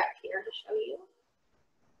have prepped here to show you.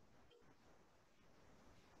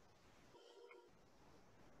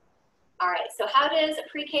 All right, so how does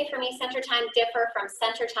Pre-K for Me Center Time differ from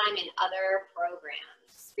Center Time in other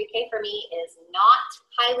programs? Pre-K for Me is not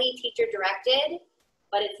highly teacher directed,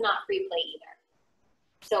 but it's not free play either.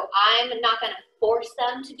 So I'm not going to force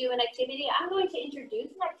them to do an activity. I'm going to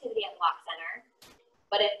introduce an activity at Block Center.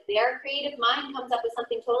 But if their creative mind comes up with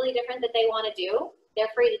something totally different that they want to do, they're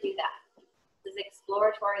free to do that. This is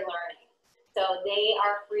exploratory learning. So they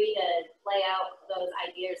are free to play out those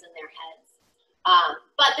ideas in their heads.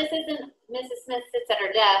 But this isn't Mrs. Smith sits at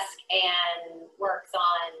her desk and works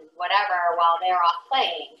on whatever while they're off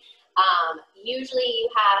playing. Usually you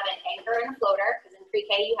have an anchor and a floater, because in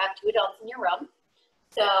pre-K you have 2 adults in your room.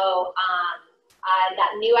 So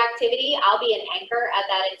that new activity, I'll be an anchor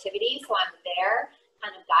at that activity, so I'm there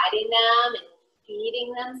kind of guiding them and feeding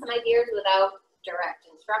them some ideas without direct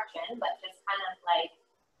instruction, but just kind of like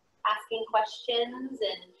asking questions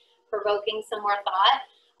and provoking some more thought,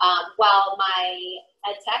 while my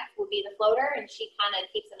ed tech will be the floater, and she kind of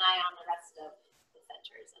keeps an eye on the rest of the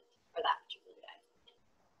centers for that particular day.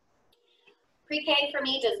 Pre-K for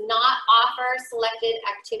me does not offer selected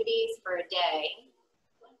activities for a day.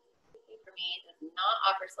 For me, does not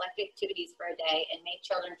offer selected activities for a day and make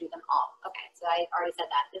children do them all. Okay, so I already said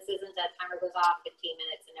that. This isn't a timer goes off 15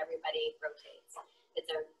 minutes and everybody rotates. It's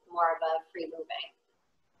more of a free moving.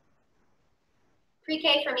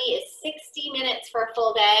 Pre-K for me is 60 minutes for a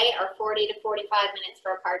full day or 40 to 45 minutes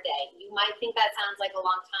for a part day. You might think that sounds like a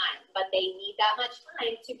long time, but they need that much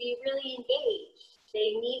time to be really engaged.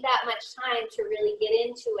 They need that much time to really get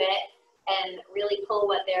into it and really pull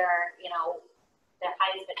what their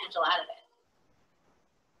highest potential out of it.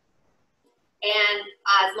 And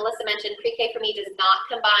as Melissa mentioned, pre-K for me does not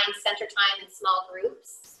combine center time in small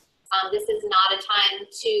groups. This is not a time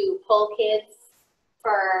to pull kids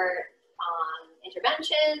for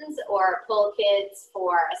interventions or pull kids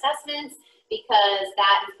for assessments, because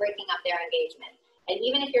that is breaking up their engagement. And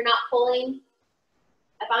even if you're not pulling,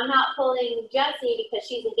 if I'm not pulling Jessie because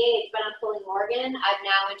she's engaged, but I'm pulling Morgan, I've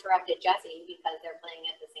now interrupted Jessie because they're playing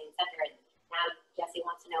at the same center. And now Jessie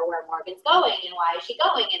wants to know where Morgan's going and why is she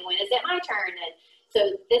going and when is it my turn. And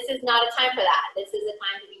so this is not a time for that. This is a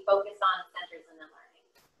time to be focused on centers and then learning.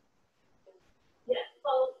 Yeah,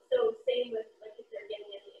 well, so same with, like, if they're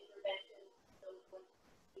getting any intervention, so when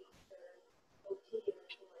their OT or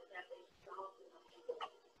something like that, they should also know people,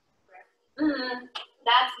 correct?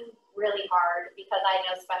 That's really hard because I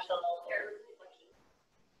know special.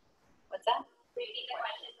 What's that? Repeat the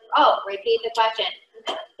question. Oh, repeat the question.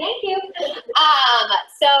 Thank you.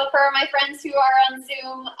 So for my friends who are on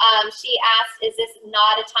Zoom, she asked, is this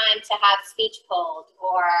not a time to have speech pulled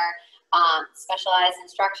or specialized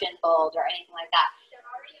instruction pulled or anything like that?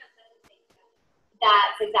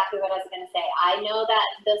 That's exactly what I was going to say. I know that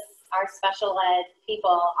our special ed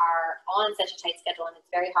people are on such a tight schedule and it's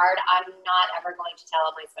very hard. I'm not ever going to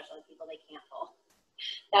tell my special ed people they can't pull.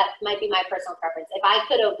 That might be my personal preference. If I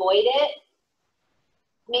could avoid it,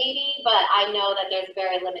 maybe, but I know that there's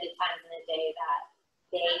very limited times in the day that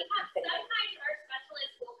they Sometimes our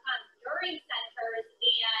specialists will come during centers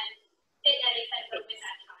and sit at a center with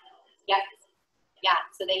that child. Yep. Yeah,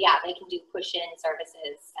 so they can do push-in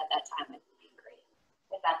services at that time. It would be great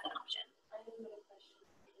if that's an option.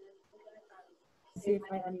 See if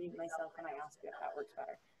I unmute myself and I ask you if that works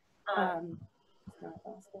better. Not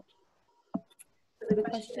possible. So the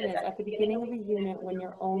question is, at the beginning of a unit, when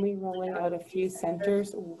you're only rolling out a few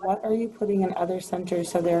centers, what are you putting in other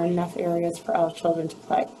centers so there are enough areas for all children to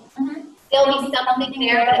play? There'll be something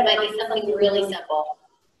there, but it might be something really simple.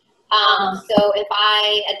 So if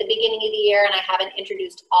at the beginning of the year, and I haven't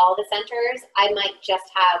introduced all the centers, I might just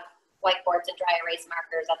have whiteboards and dry erase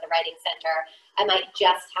markers at the writing center. I might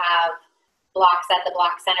just have blocks at the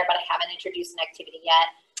block center, but I haven't introduced an activity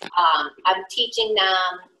yet. I'm teaching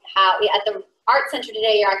them how, at the art center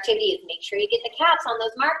today, your activity is make sure you get the caps on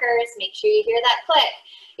those markers, make sure you hear that click,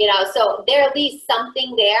 so there'll be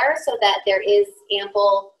something there so that there is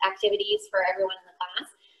ample activities for everyone in the class,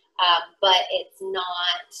 but it's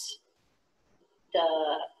not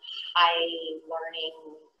the high learning,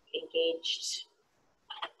 engaged,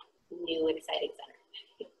 new, exciting center.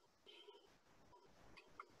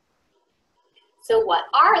 So what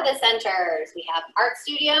are the centers? We have art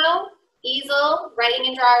studio, easel, writing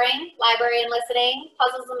and drawing, library and listening,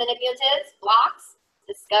 puzzles and manipulatives, blocks,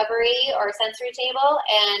 discovery or sensory table,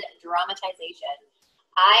 and dramatization.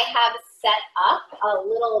 I have set up a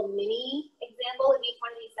little mini example of each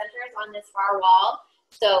one of these centers on this far wall.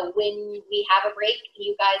 So when we have a break,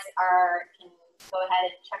 you guys can go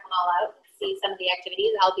ahead and check them all out, see some of the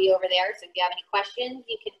activities. I'll be over there, so if you have any questions,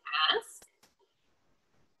 you can ask.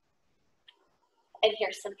 And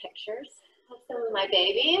here's some pictures of some of my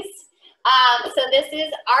babies. So this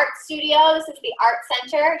is Art Studio. This is the Art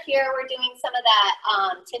Center. Here we're doing some of that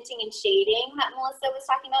tinting and shading that Melissa was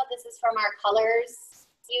talking about. This is from our colors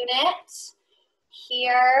unit.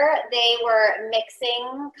 Here they were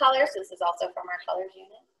mixing colors. This is also from our colors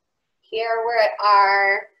unit. Here we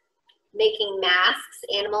are making masks,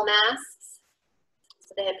 animal masks.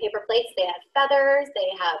 So they have paper plates, they have feathers,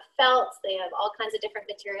 they have felts, they have all kinds of different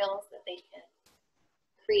materials that they can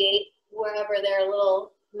create wherever their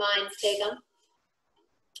little minds take them.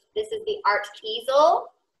 This is the art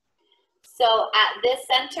easel. So at this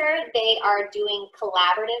center, they are doing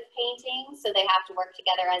collaborative painting. So they have to work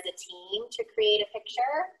together as a team to create a picture.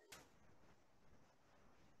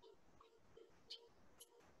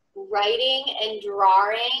 Writing and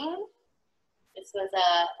drawing. This was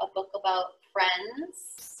a book about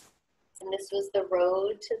friends. And this was the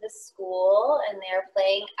road to the school. And they're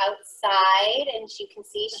playing outside. And you can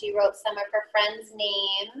see she wrote some of her friends'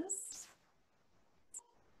 names.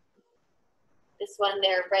 This one,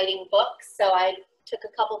 they're writing books. So I took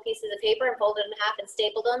a couple pieces of paper and folded them in half and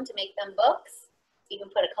stapled them to make them books. Even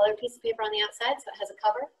put a colored piece of paper on the outside so it has a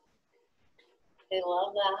cover. They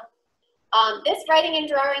love that. This writing and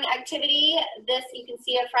drawing activity, this you can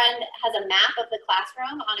see a friend has a map of the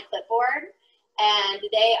classroom on a clipboard, and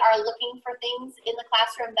they are looking for things in the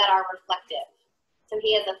classroom that are reflective. So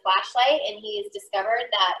he has a flashlight, and he's discovered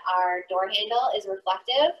that our door handle is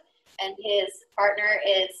reflective, and his partner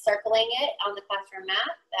is circling it on the classroom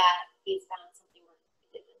map that he's found something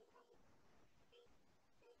reflective in.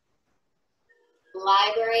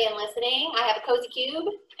 Library and listening. I have a Cozy Cube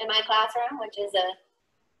in my classroom, which is a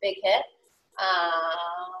big hit.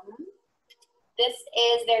 This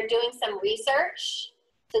is, they're doing some research.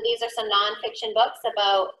 So these are some nonfiction books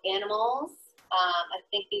about animals. I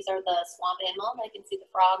think these are the swamp animals. I can see the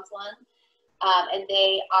frogs one. And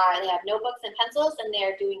they have notebooks and pencils, and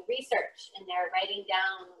they're doing research, and they're writing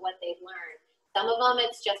down what they've learned. Some of them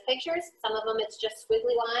it's just pictures, some of them it's just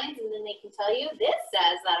squiggly lines, and then they can tell you, this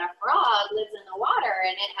says that a frog lives in the water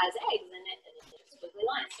and it has eggs in it, and it's just squiggly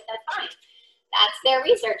lines, but that's fine. That's their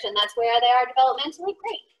research, and that's where they are developmentally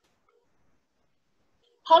great.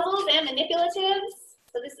 Puzzles and manipulatives.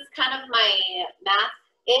 So this is kind of my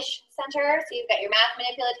math-ish center. So you've got your math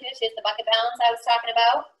manipulatives, here's the bucket balance I was talking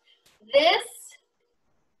about. This,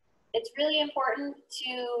 it's really important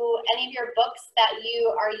to any of your books that you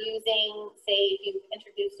are using, say if you've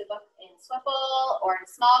introduced a book in Swipple or in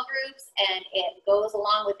small groups and it goes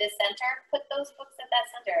along with this center, put those books at that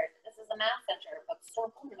center. This is a math center. Books don't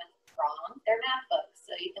wrong, they're math books,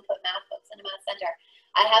 so you can put math books in a math center.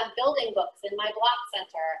 I have building books in my block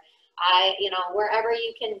center. Wherever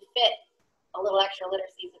you can fit a little extra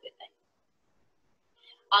literacy is a good thing.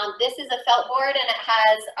 This is a felt board, and it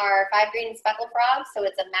has our 5 green speckled frogs, so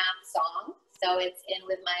it's a math song. So it's in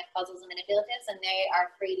with my puzzles and manipulatives, and they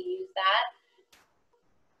are free to use that.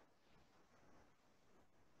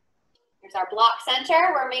 Here's our block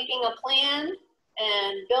center. We're making a plan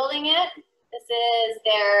and building it. This is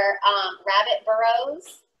their rabbit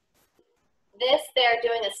burrows. This, they're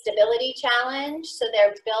doing a stability challenge. So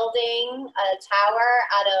they're building a tower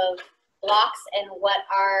out of blocks and what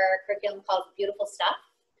our curriculum calls beautiful stuff.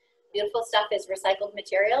 Beautiful stuff is recycled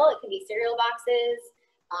material. It can be cereal boxes,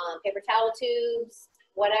 paper towel tubes,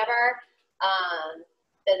 whatever,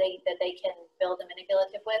 that they can build a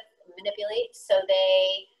manipulate. So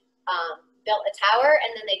they built a tower,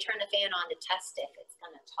 and then they turn the fan on to test if it's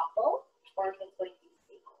going to topple or if it's going to be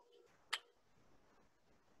stable.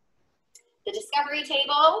 The discovery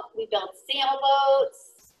table, we built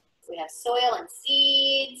sailboats. We have soil and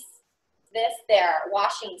seeds. This, they're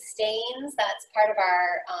washing stains. That's part of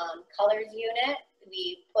our colors unit.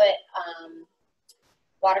 We put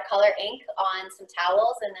watercolor ink on some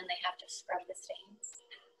towels, and then they have to scrub the stains.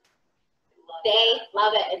 They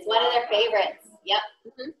love it. It's one of their favorites. Yep.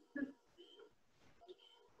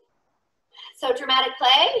 So dramatic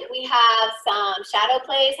play, we have some shadow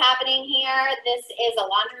plays happening here. This is a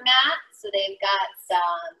laundromat. So they've got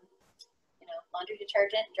some laundry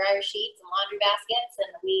detergent, dryer sheets, and laundry baskets,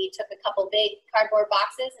 and we took a couple big cardboard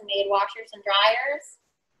boxes and made washers and dryers.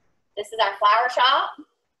 This is our flower shop.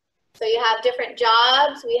 So you have different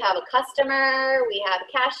jobs. We have a customer, we have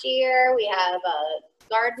a cashier, we have a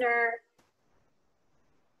gardener.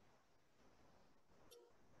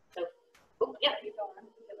 So, yeah, you go on.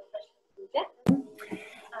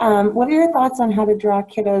 Yeah. What are your thoughts on how to draw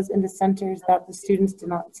kiddos into centers that the students do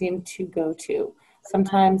not seem to go to?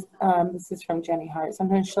 Sometimes, this is from Jenny Hart,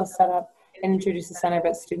 sometimes she'll set up and introduce a center,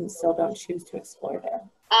 but students still don't choose to explore there.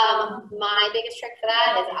 My biggest trick for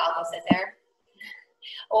that is I'll go sit there.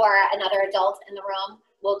 Or another adult in the room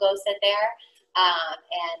will go sit there,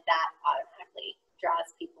 and that automatically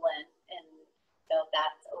draws people in. And so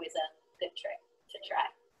that's always a good trick to try.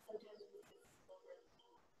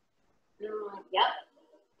 Yep.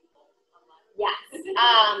 Yes.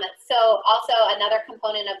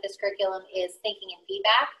 curriculum is thinking and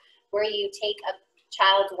feedback, where you take a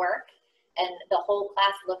child's work and the whole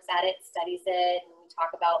class looks at it, studies it, and we talk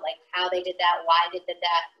about like how they did that, why they did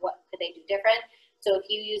that, what could they do different. So if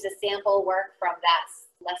you use a sample work from that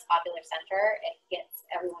less popular center, it gets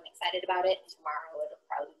everyone excited about it. Tomorrow it'll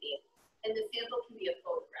probably be. And the sample can be a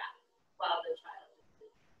photograph while the child.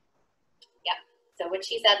 Yep. So what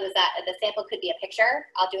she said was that the sample could be a picture.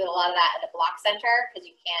 I'll do a lot of that at the block center because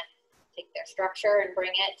you can't take their structure and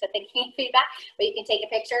bring it to thinking feedback, but you can take a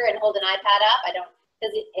picture and hold an iPad up. I don't,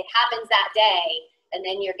 because it happens that day, and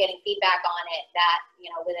then you're getting feedback on it that,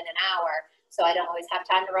 you know, within an hour. So I don't always have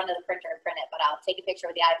time to run to the printer and print it, but I'll take a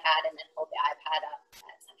picture with the iPad and then hold the iPad up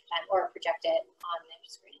at center time or project it on the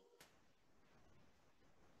screen.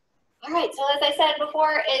 All right, so as I said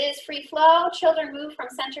before, it is free flow. Children move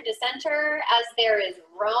from center to center as there is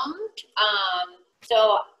room.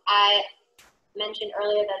 So I mentioned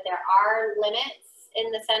earlier that there are limits in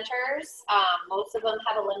the centers. Most of them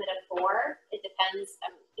have a limit of 4. It depends.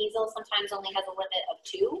 Easel sometimes only has a limit of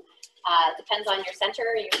 2. It depends on your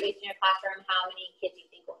center, your space in your classroom, how many kids you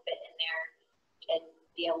think will fit in there and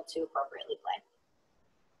be able to appropriately play.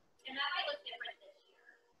 And that might look different this year.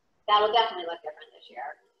 That will definitely look different this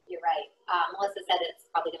year. You're right. Melissa said it's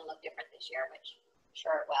probably going to look different this year, which I'm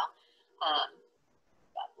sure it will.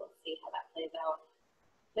 But we'll see how that plays out.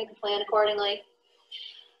 Make a plan accordingly.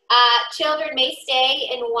 Children may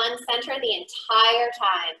stay in one center the entire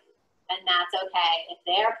time, and that's okay. If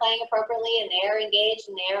they're playing appropriately and they're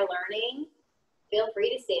engaged and they're learning, feel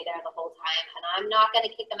free to stay there the whole time. And I'm not going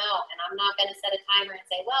to kick them out, and I'm not going to set a timer and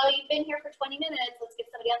say, well, you've been here for 20 minutes, let's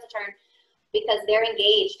give somebody else a turn, because they're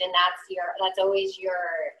engaged, and that's always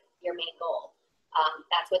your main goal.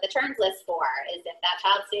 That's what the turns list for, is if that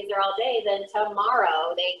child stays there all day, then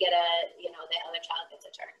tomorrow they get the other child gets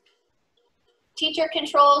a turn. Teacher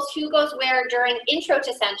controls who goes where during intro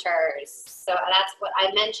to centers. So that's what I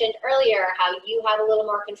mentioned earlier, how you have a little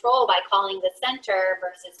more control by calling the center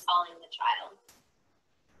versus calling the child.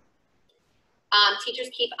 Teachers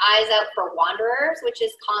keep eyes out for wanderers, which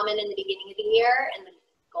is common in the beginning of the year, and the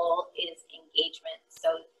goal is engagement. So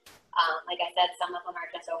like I said, some of them are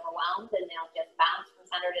just overwhelmed and they'll just bounce from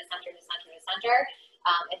center to center to center to center.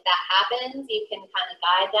 If that happens, you can kind of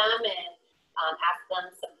guide them and ask them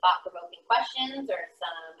some thought-provoking questions or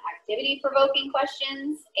some activity-provoking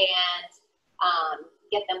questions and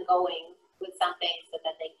get them going with something so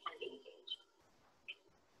that they can be engaged.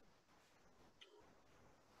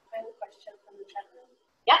 I have a question from the chat room.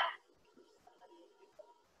 Yeah.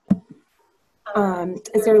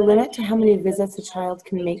 Is there a limit to how many visits a child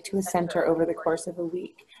can make to a center over the course of a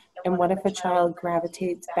week? And what if a child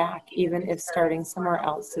gravitates back, even if starting somewhere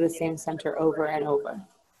else, to the same center over and over?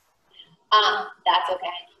 That's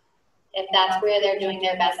okay. If that's where they're doing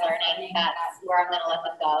their best learning, that's where I'm going to let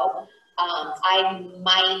them go. I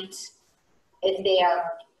might, if they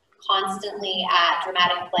are constantly at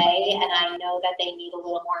dramatic play and I know that they need a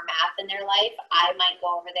little more math in their life, I might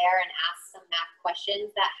go over there and ask some math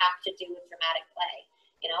questions that have to do with dramatic play.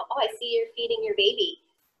 You know, oh, I see you're feeding your baby.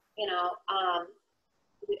 You know,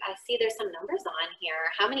 I see there's some numbers on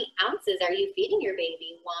here. How many ounces are you feeding your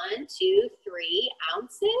baby? 1, 2, 3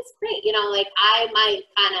 ounces? Great. You know, like I might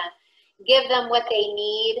kind of give them what they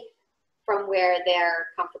need from where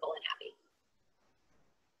they're comfortable and happy.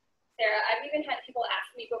 Sarah, I've even had people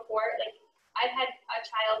ask me before, like I've had a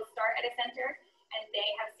child start at a center and they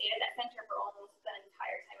have stayed at that center for almost the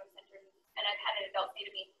entire time of center. And I've had an adult say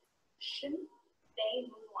to me, shouldn't they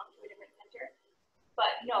move along to a different center?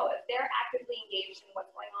 But no, if they're actively engaged in what's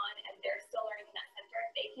going on and they're still learning in that center,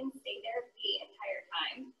 they can stay there the entire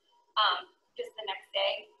time. Just the next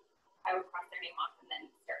day, I would cross their name off and then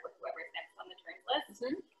start with whoever's next on the turns list.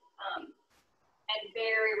 Mm-hmm. And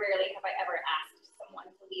very rarely have I ever asked someone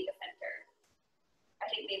to leave a center. I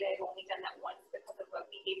think maybe I've only done that once because of a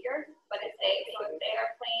behavior, but if they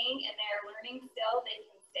are playing and they're learning still, they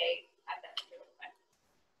can stay at that particular time.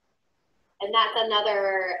 And that's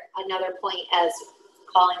another point, as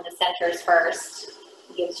calling the centers first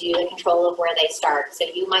gives you the control of where they start. So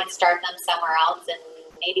you might start them somewhere else and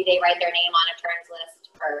maybe they write their name on a turns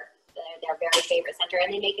list for their very favorite center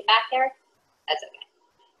and they make it back there. That's okay.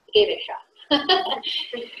 You gave it a shot.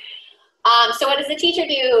 So what does the teacher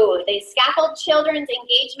do? They scaffold children's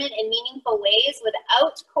engagement in meaningful ways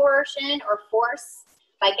without coercion or force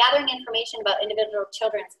by gathering information about individual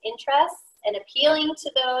children's interests and appealing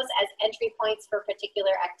to those as entry points for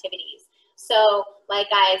particular activities. So like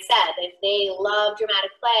I said, if they love dramatic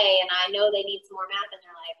play and I know they need some more math in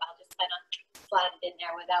their life, I'll just kind of slide it in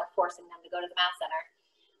there without forcing them to go to the math center.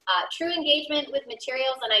 True engagement with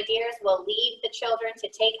materials and ideas will lead the children to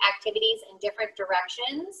take activities in different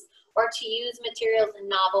directions or to use materials in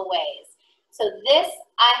novel ways. So this,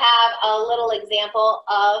 I have a little example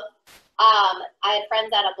of, I had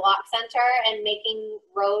friends at a block center, and making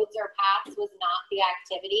roads or paths was not the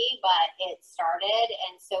activity, but it started,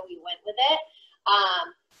 and so we went with it.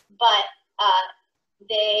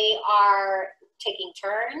 They are taking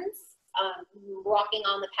turns, walking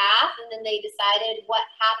on the path, and then they decided what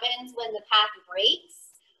happens when the path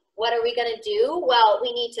breaks. What are we going to do? Well,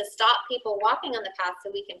 we need to stop people walking on the path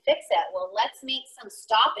so we can fix it. Well, let's make some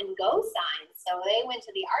stop and go signs. So they went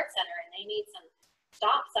to the art center and they made some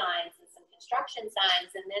stop signs and some construction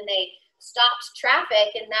signs, and then they stopped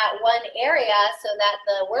traffic in that one area so that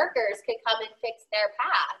the workers could come and fix their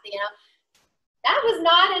path. You know, that was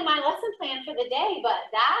not in my lesson plan for the day,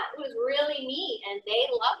 but that was really neat and they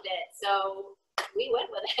loved it. So we went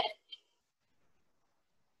with it.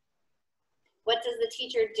 What does the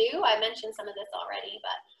teacher do? I mentioned some of this already,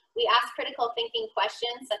 but we ask critical thinking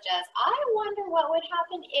questions such as, I wonder what would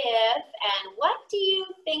happen if, and what do you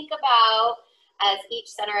think about, as each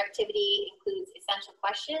center activity includes essential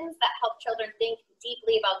questions that help children think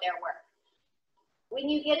deeply about their work. When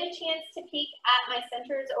you get a chance to peek at my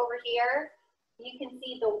centers over here, you can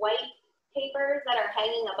see the white papers that are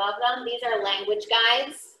hanging above them. These are language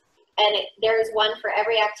guides. And there's one for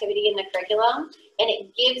every activity in the curriculum, and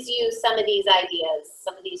it gives you some of these ideas,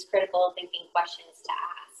 some of these critical thinking questions to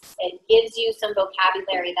ask. It gives you some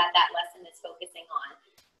vocabulary that that lesson is focusing on.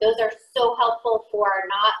 Those are so helpful for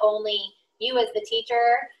not only you as the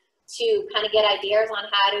teacher to kind of get ideas on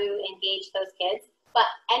how to engage those kids, but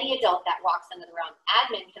any adult that walks into the room.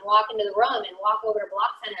 Admin can walk into the room and walk over to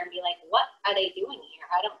Block Center and be like, what are they doing here?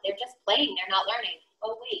 They're just playing, they're not learning.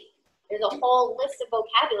 Oh wait. There's a whole list of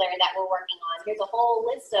vocabulary that we're working on. Here's a whole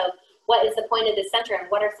list of what is the point of the center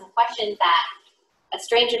and what are some questions that a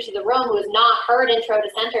stranger to the room who has not heard Intro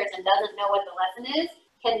to Centers and doesn't know what the lesson is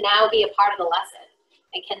can now be a part of the lesson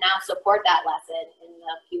and can now support that lesson in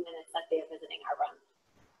the few minutes that they're visiting our room.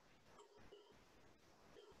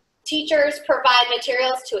 Teachers provide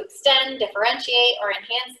materials to extend, differentiate, or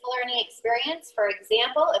enhance the learning experience. For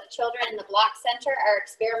example, if children in the Block Center are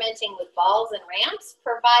experimenting with balls and ramps,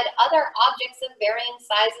 provide other objects of varying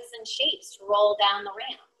sizes and shapes to roll down the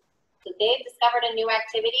ramp. So they've discovered a new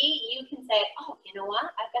activity. You can say, oh, you know what?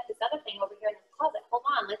 I've got this other thing over here in the closet. Hold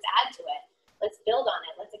on, let's add to it. Let's build on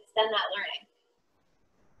it. Let's extend that learning.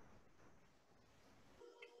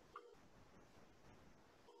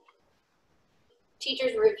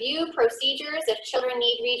 Teachers review procedures. If children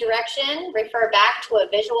need redirection, refer back to a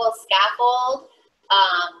visual scaffold,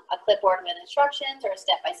 a clipboard with instructions, or a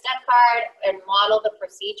step-by-step card, and model the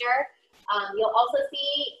procedure. You'll also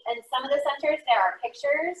see in some of the centers there are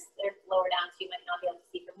pictures. They're lower down, so you might not be able to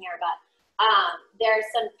see from here, but there's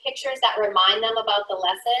some pictures that remind them about the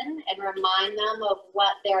lesson and remind them of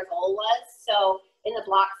what their goal was. So in the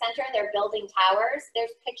Block Center, they're building towers.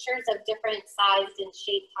 There's pictures of different sized and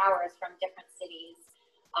shaped towers from different cities.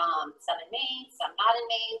 Some in Maine, some not in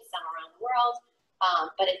Maine, some around the world.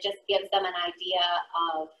 But it just gives them an idea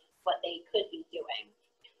of what they could be doing.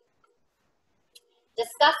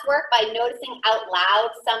 Discuss work by noticing out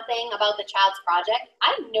loud something about the child's project.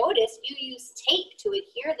 I noticed you use tape to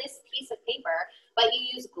adhere this piece of paper, but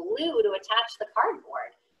you use glue to attach the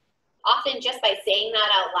cardboard. Often just by saying that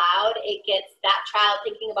out loud, it gets that child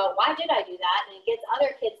thinking about, why did I do that? And it gets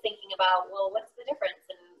other kids thinking about, well, what's the difference?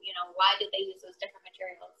 And, you know, why did they use those different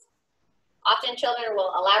materials? Often children will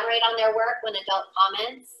elaborate on their work when adult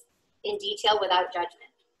comments in detail without judgment.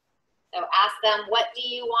 So ask them, what do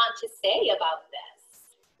you want to say about this?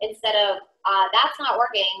 Instead of, that's not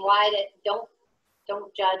working, don't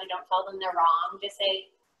judge, don't tell them they're wrong. Just say,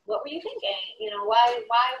 what were you thinking? You know, why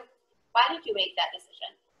did you make that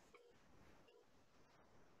decision?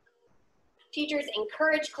 Teachers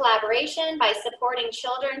encourage collaboration by supporting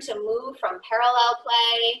children to move from parallel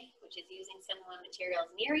play, which is using similar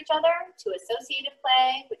materials near each other, to associative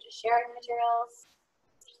play, which is sharing materials,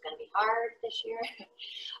 which is going to be hard this year,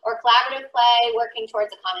 or collaborative play, working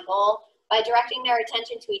towards a common goal, by directing their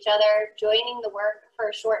attention to each other, joining the work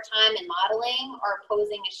for a short time in modeling, or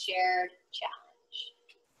posing a shared challenge.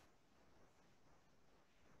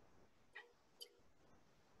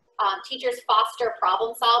 Teachers foster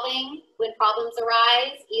problem solving when problems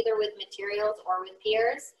arise, either with materials or with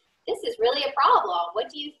peers. This is really a problem.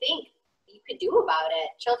 What do you think you could do about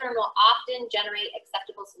it? Children will often generate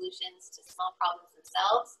acceptable solutions to small problems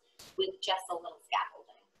themselves with just a little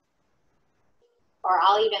scaffolding. Or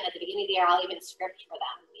I'll even, at the beginning of the year, I'll even script for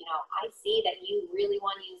them. You know, I see that you really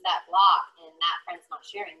want to use that block and that friend's not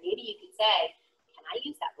sharing. Maybe you could say, can I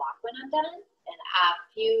use that block when I'm done? And a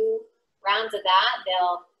few rounds of that,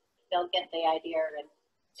 they'll get the idea and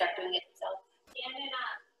start doing it themselves. And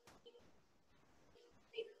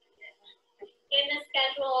in the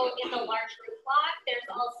schedule, in the large group block, there's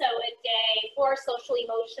also a day for social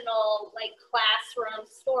emotional, like classroom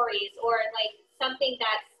stories, or like something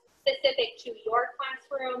that's specific to your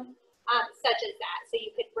classroom, such as that. So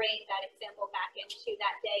you could bring that example back into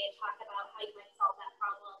that day and talk about how you might solve that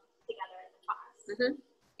problem together in the class. Mm-hmm.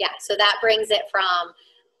 Yeah, so that brings it from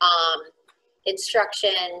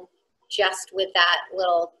instruction just with that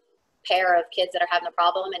little pair of kids that are having a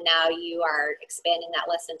problem, and now you are expanding that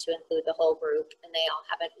lesson to include the whole group, and they all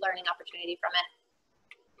have a learning opportunity from it.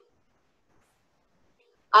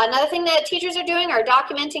 Another thing that teachers are doing are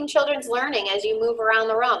documenting children's learning as you move around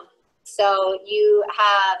the room. So you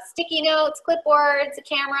have sticky notes, clipboards, a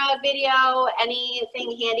camera, video,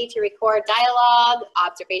 anything handy to record dialogue,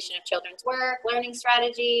 observation of children's work, learning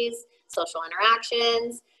strategies, social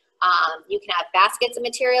interactions. You can have baskets of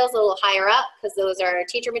materials a little higher up because those are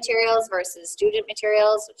teacher materials versus student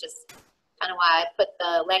materials, which is kind of why I put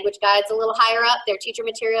the language guides a little higher up. They're teacher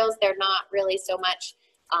materials. They're not really so much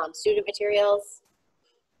student materials.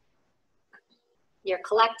 You're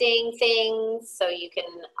collecting things so you can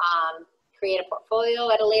create a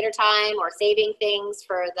portfolio at a later time, or saving things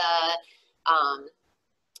for the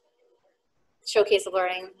showcase of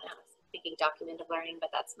learning. I was thinking document of learning,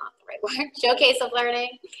 but that's not the right word. Showcase of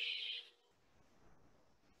learning.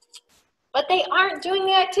 But they aren't doing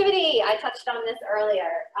the activity. I touched on this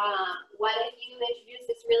earlier. What if you introduce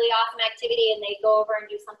this really awesome activity and they go over and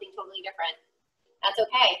do something totally different? That's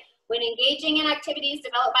okay. When engaging in activities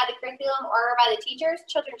developed by the curriculum or by the teachers,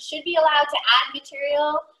 children should be allowed to add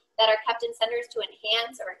material that are kept in centers to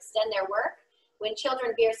enhance or extend their work. When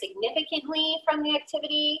children veer significantly from the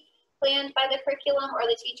activity planned by the curriculum or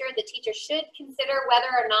the teacher should consider whether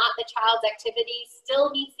or not the child's activity still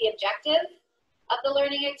meets the objective of the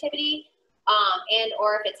learning activity, and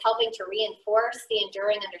or if it's helping to reinforce the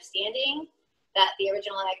enduring understanding that the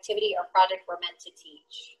original activity or project were meant to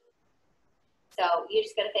teach. So you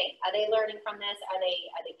just got to think, are they learning from this? Are they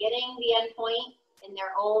getting the end point in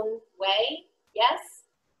their own way? Yes,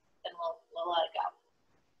 then we'll let it go.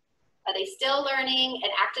 Are they still learning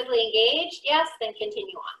and actively engaged? Yes, then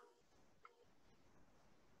continue on.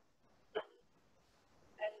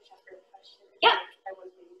 Yeah.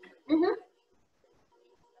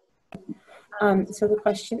 So the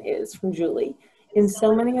question is from Julie. In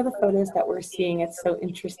so many of the photos that we're seeing, it's so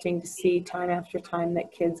interesting to see time after time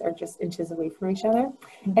that kids are just inches away from each other.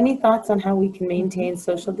 Any thoughts on how we can maintain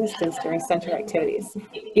social distance during center activities?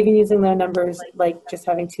 Even using low numbers, like just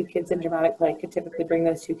having 2 kids in dramatic play could typically bring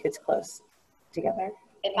those 2 kids close together.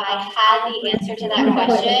 If I had the answer to that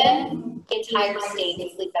question, entire state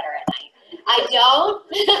would sleep better at night. I don't.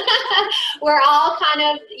 We're all kind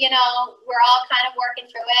of, working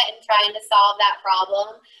through it and trying to solve that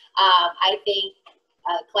problem. I think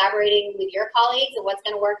collaborating with your colleagues and what's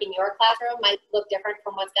going to work in your classroom might look different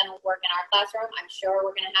from what's going to work in our classroom. I'm sure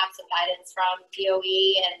we're going to have some guidance from DOE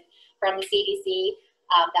and from the CDC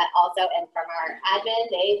that also, and from our admin.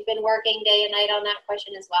 They've been working day and night on that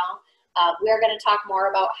question as well. We're going to talk more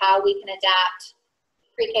about how we can adapt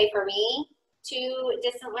pre-K for me to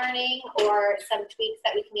distant learning, or some tweaks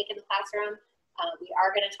that we can make in the classroom. We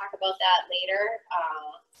are going to talk about that later.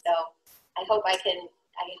 So I hope I can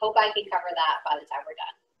cover that by the time we're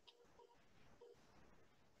done.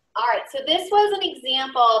 All right, so this was an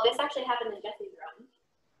example. This actually happened in Jesse's room.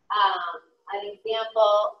 An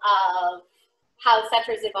example of how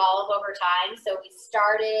centers evolve over time. So we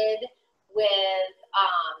started with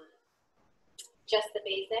just the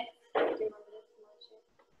basics. Do you remember this?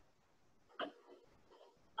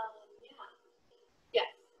 Yeah.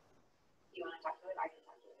 Yes. Do you want to talk to it? I can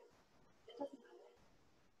talk to it. It doesn't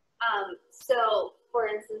matter. So, for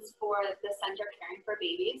instance, for the Center Caring for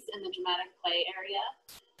Babies in the dramatic play area,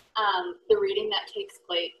 the reading that takes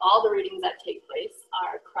place, all the readings that take place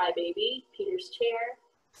are Cry Baby, Peter's Chair,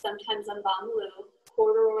 Sometimes on Bamboo,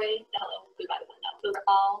 Corduroy, Goodbye to Window. Those are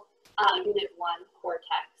all Unit 1 core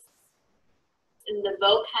texts. And the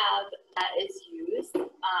vocab that is used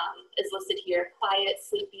is listed here: quiet,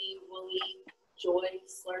 sleepy, woolly, joy,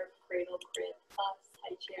 slurp, cradle, crib, fuss,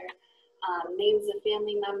 high chair, names of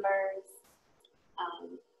family members,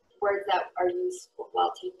 words that are used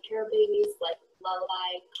while taking care of babies, like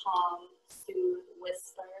lullaby, calm, soothe,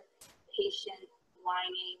 whisper, patient,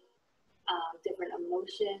 whining, different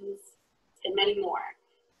emotions, and many more.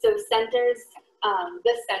 So centers,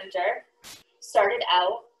 this center started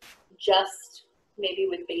out just maybe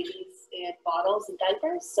with babies and bottles and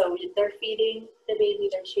diapers. So they're feeding the baby,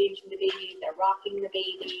 they're changing the baby, they're rocking the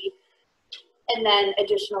baby. And then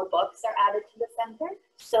additional books are added to the center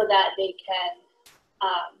so that they can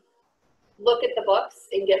look at the books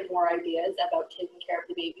and get more ideas about taking care of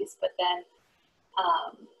the babies, but then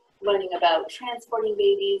learning about transporting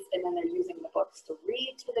babies, and then they're using the books to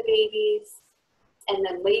read to the babies. And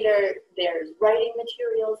then later there's writing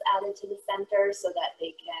materials added to the center so that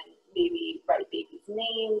they can maybe write babies'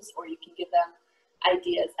 names, or you can give them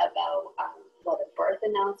ideas about what a birth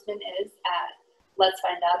announcement is at Let's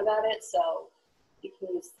Find Out About It. So you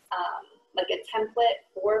can use like a template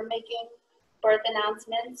for making birth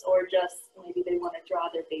announcements, or just maybe they want to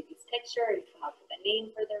draw their baby's picture and come up with a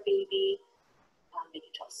name for their baby. They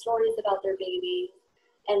can tell stories about their baby.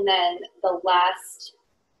 And then the last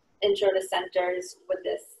intro to centers with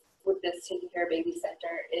this Taking Care of Baby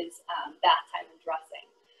Center is bath time and dressing.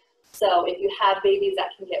 So if you have babies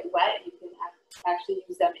that can get wet, you can actually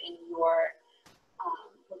use them in your,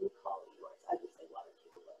 what do you call it, yours? I just say water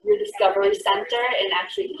people. Your Discovery Center, and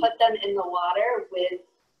actually put them in the water with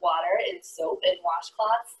water and soap and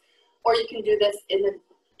washcloths. Or you can do this in the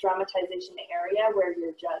dramatization area where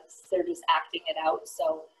they're just acting it out.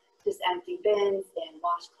 So just empty bins and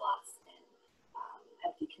washcloths and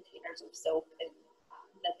empty containers of soap, and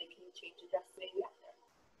then they can change and dress the baby after.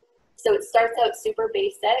 So it starts out super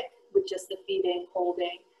basic with just the feeding,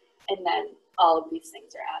 holding, and then all of these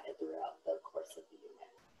things are added throughout the course of the unit.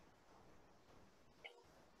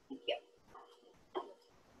 Thank you.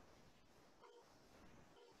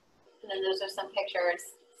 And then those are some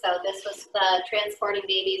pictures. So this was the transporting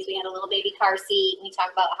babies. We had a little baby car seat, and we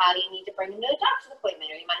talked about how do you need to bring them to a doctor's appointment,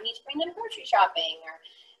 or you might need to bring them grocery shopping, or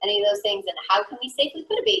any of those things, and how can we safely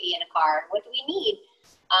put a baby in a car? What do we need?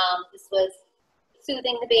 This was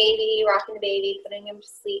soothing the baby, rocking the baby, putting him to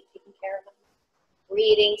sleep, taking care of him,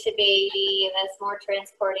 reading to baby, and that's more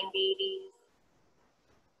transporting babies.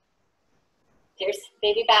 Here's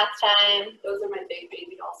baby bath time. Those are my big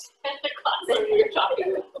baby dolls in the classroom we were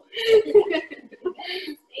talking about.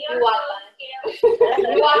 You walk by.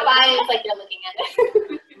 You walk by and it's like you're looking at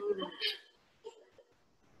it.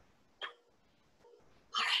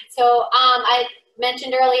 All right, so I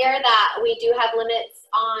mentioned earlier that we do have limits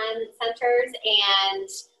on centers, and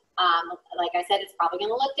like I said, it's probably going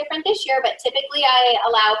to look different this year, but typically I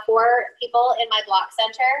allow 4 people in my block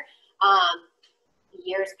center.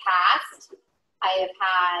 Years past, I have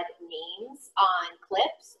had names on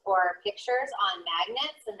clips or pictures on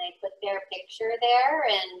magnets, and they put their picture there,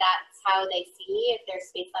 and that's how they see if there's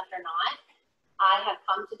space left or not. I have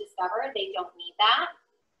come to discover they don't need that.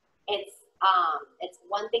 It's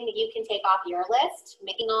one thing that you can take off your list,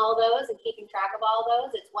 making all those and keeping track of all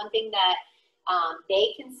those. It's one thing that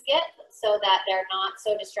they can skip so that they're not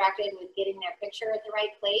so distracted with getting their picture at the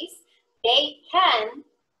right place. They can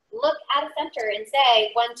look at a center and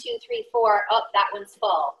say 1, 2, 3, 4. Oh, that one's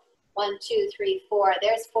full. 1, 2, 3, 4.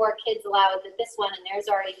 There's 4 kids allowed at this one, and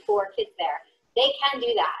there's already 4 kids there. They can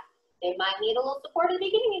do that. They might need a little support at the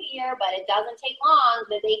beginning of the year, but it doesn't take long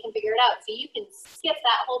that they can figure it out. So you can skip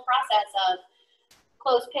that whole process of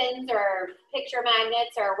clothespins or picture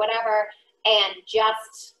magnets or whatever, and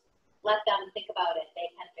just let them think about it. They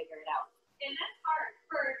can figure it out. And that's hard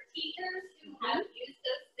for teachers who have used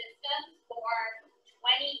those systems for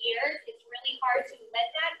 20 years. It's really hard to let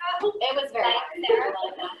that go. It was very hard. Sarah.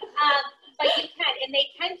 But you can, and they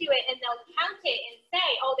can do it, and they'll count it and say,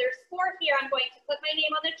 oh, there's 4 here. I'm going to put my name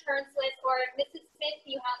on the turns list, or Mrs. Smith,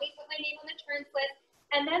 can you help me put my name on the turns list?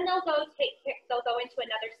 And then they'll go into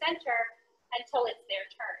another center until it's their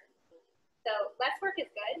turn. So less work is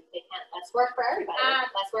good. They can. Less work for everybody.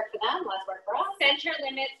 Less work for them, less work for us. Center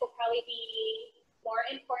limits will probably be more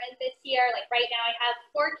important this year. Like right now I have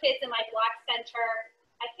 4 kids in my block center.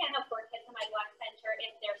 I can't have 4 kids in my block center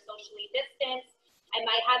if they're socially distanced. I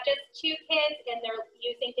might have just 2 kids and they're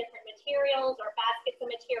using different materials or baskets of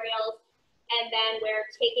materials, and then we're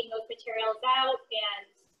taking those materials out and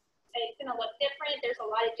it's gonna look different. There's a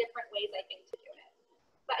lot of different ways I think to do it,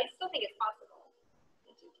 but I still think it's possible.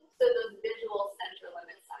 So those visual center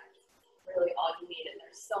limit signs, really all you need, and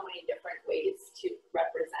there's so many different ways to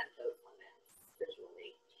represent those limits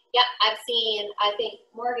visually. Yep, I've seen, I think,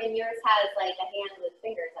 Morgan, yours has like a hand with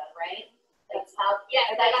fingers up, right? That's how,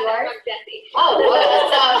 Yes, is that yours? Jesse. Oh,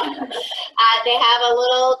 so they have a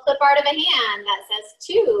little clip art of a hand that says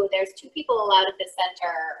 2. There's 2 people allowed at this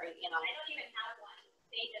center, or, you know. I don't even have one.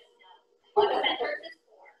 They just know. The center is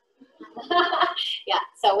 4. Yeah,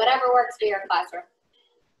 so whatever works for your classroom.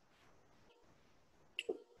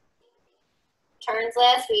 Turns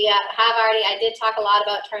list, we have already, I did talk a lot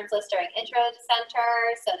about turns list during intro to center,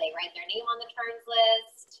 so they write their name on the turns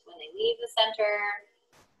list. When they leave the center,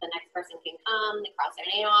 the next person can come, they cross their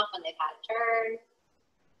name off when they've had a turn.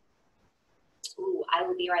 Ooh, I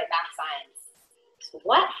will be right back signs. So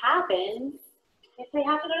what happens if they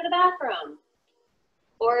have to go to the bathroom,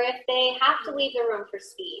 or if they have to leave the room for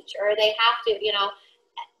speech, or they have to, you know,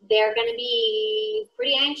 they're going to be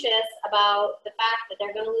pretty anxious about the fact that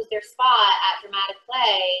they're going to lose their spot at dramatic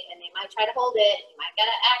play, and they might try to hold it, you might get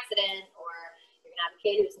an accident, or you're going to have a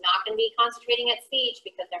kid who's not going to be concentrating at speech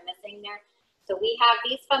because they're missing their, so we have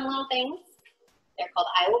these fun little things. They're called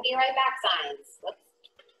I will be right back signs. Whoops,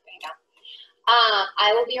 there you go.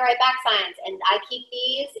 I will be right back signs, and I keep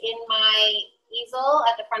these in my easel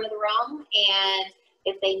at the front of the room, and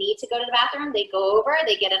if they need to go to the bathroom, they go over,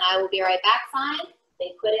 they get an I will be right back sign.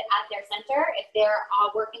 They put it at their center. If they're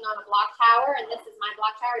working on a block tower, and this is my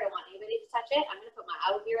block tower, I don't want anybody to touch it, I'm going to put my I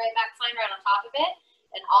will be right back sign right on top of it.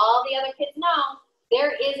 And all the other kids know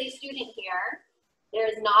there is a student here. There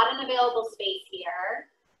is not an available space here.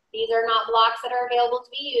 These are not blocks that are available to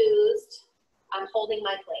be used. I'm holding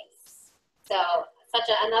my place. So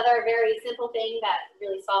another very simple thing that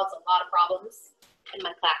really solves a lot of problems in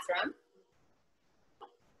my classroom.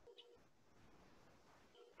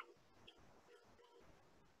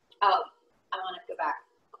 Oh, I want to go back.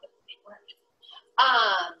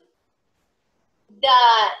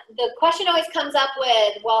 The question always comes up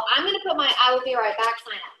with, well, I'm going to put my I will be right back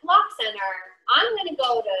sign at Block Center. I'm going to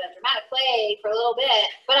go to dramatic play for a little bit,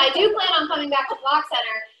 but I do plan on coming back to Block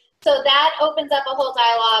Center. So that opens up a whole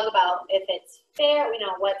dialogue about if it's fair, you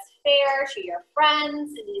know, what's fair to your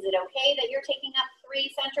friends. Is it okay that you're taking up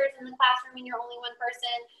 3 centers in the classroom and you're only one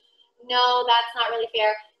person? No, that's not really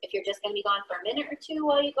fair. If you're just going to be gone for a minute or two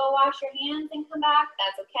while you go wash your hands and come back,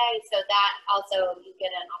 that's okay. So that also, you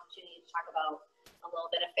get an opportunity to talk about a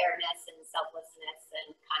little bit of fairness and selflessness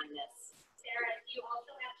and kindness. Sarah, you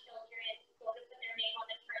also have children who will put their name on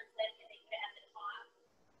the turn list and they put it at the top.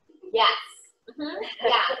 Yes.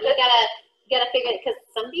 Yeah, you gotta figure it, because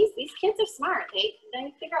some of these kids are smart. They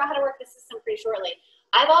figure out how to work the system pretty shortly.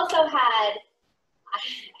 I had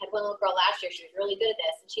one little girl last year, she was really good at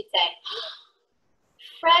this, and she'd say,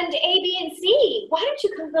 friend A, B, and C, why don't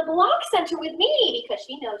you come to the Block Center with me? Because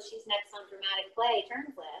she knows she's next on dramatic play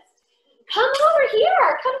turns list. Come over here,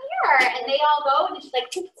 come here. And they all go, and she's like,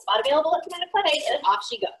 spot available at dramatic play, and off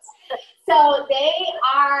she goes. So they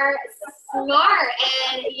are smart,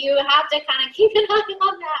 and you have to kind of keep an eye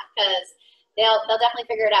on that, because they'll definitely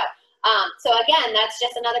figure it out. So again, that's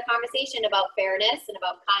just another conversation about fairness and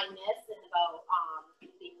about kindness and about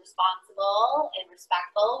being responsible and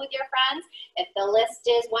respectful with your friends. If the list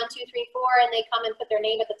is 1, 2, 3, 4, and they come and put their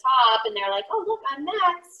name at the top, and they're like, oh, look, I'm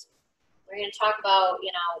next. We're going to talk about,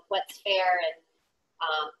 you know, what's fair and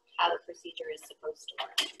how the procedure is supposed to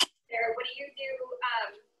work. Sarah, what do you do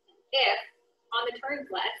if on the turns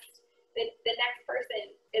list, the next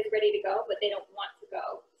person is ready to go, but they don't want to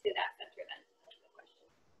go to that center then? That's a good question.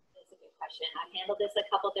 That's a good question. I've handled this a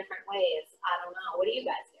couple different ways. I don't know. What do you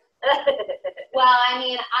guys do? Well, I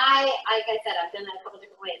mean, like I said, I've done it a couple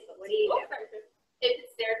different ways, but what do you do? If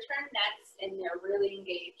it's their turn next and they're really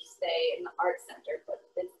engaged, say in the art center, but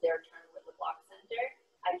it's their turn with the Block Center,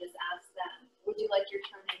 I just ask them, would you like your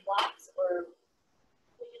turn in blocks, or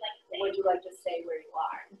would you like to stay where you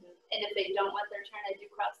are? And if they don't want their turn, I do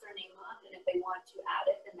cross their name off, and if they want to add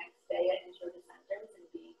it the next day, I enter the centers and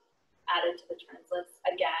be added to the turns list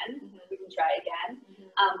again. We can try again.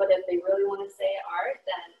 But if they really want to stay art,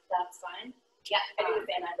 then that's fine. Yeah, I do the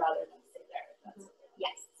same. I'd rather them stay there. That's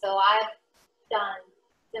yes. So I've done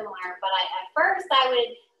similar, but at first I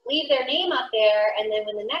would leave their name up there, and then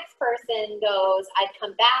when the next person goes, I'd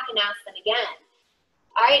come back and ask them again.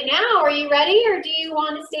 All right, now are you ready, or do you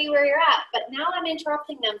want to stay where you're at? But now I'm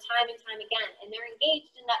interrupting them time and time again, and they're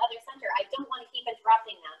engaged in that other center. I don't want to keep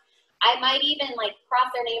interrupting them. I might even like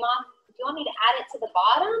cross their name off. Do you want me to add it to the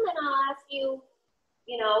bottom, and I'll ask you,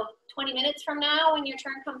 you know, 20 minutes from now when your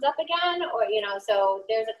turn comes up again? Or, you know, so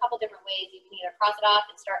there's a couple different ways. You can either cross it off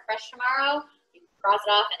and start fresh tomorrow. You can cross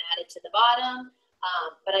it off and add it to the bottom.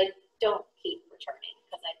 But I don't keep returning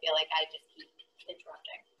because I feel like I just keep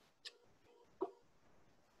interrupting.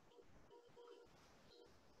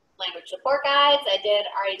 Language support guides, I did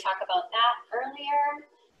already talk about that earlier.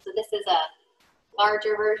 So this is a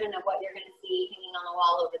larger version of what you're going to see hanging on the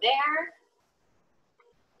wall over there.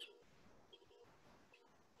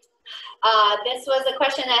 This was a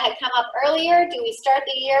question that had come up earlier. Do we start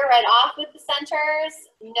the year right off with the centers?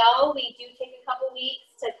 No, we do take a couple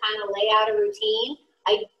weeks to kind of lay out a routine.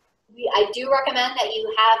 I do recommend that you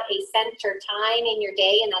have a center time in your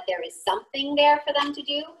day and that there is something there for them to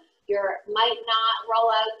do. You might not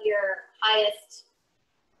roll out your highest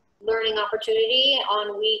learning opportunity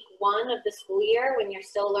on week 1 of the school year when you're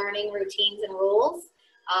still learning routines and rules.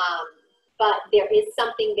 but there is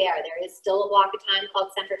something there. There is still a block of time called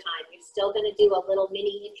center time. You're still going to do a little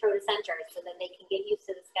mini intro to center so that they can get used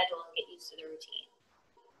to the schedule and get used to the routine.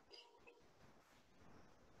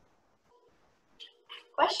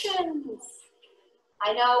 Questions?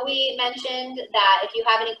 I know we mentioned that if you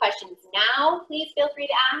have any questions now, please feel free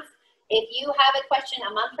to ask. If you have a question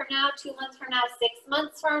a month from now, 2 months from now, 6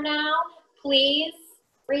 months from now, please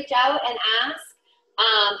reach out and ask.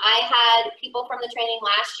 I had people from the training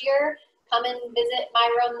last year come and visit my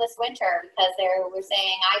room this winter because they were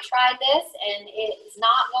saying, I tried this and it's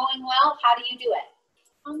not going well. How do you do it?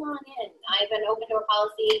 Come on in. I have an open door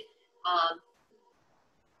policy.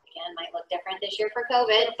 Again, might look different this year for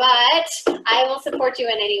COVID, but I will support you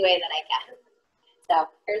in any way that I can. So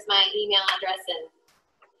here's my email address and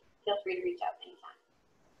feel free to reach out anytime.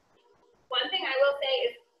 One thing I will say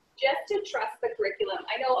is just to trust the curriculum.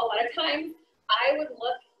 I know a lot of times I would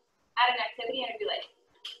look at an activity and I'd be like,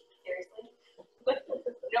 seriously?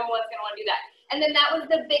 No one's going to want to do that. And then that was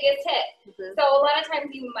the biggest hit. So a lot of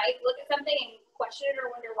times you might look at something and question it or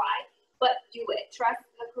wonder why, but do it. Trust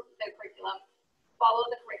the curriculum. Follow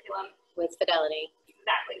the curriculum. With fidelity.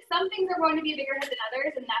 Exactly. Some things are going to be a bigger hit than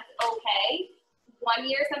others, and that's okay. One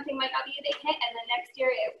year something might not be a big hit, and the next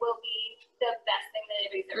year it will be the best thing that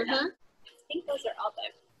anybody's ever done. I think those are all the.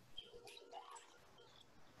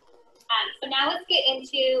 So now let's get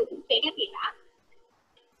into thinking and feedback.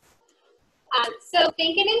 So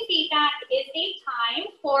thinking and feedback is a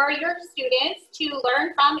time for your students to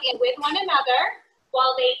learn from and with one another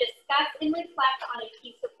while they discuss and reflect on a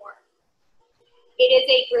piece of work. It is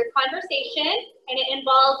a group conversation, and it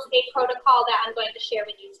involves a protocol that I'm going to share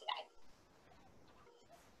with you today.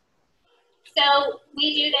 So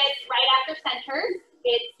we do this right after centers.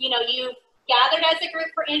 It's, you gathered as a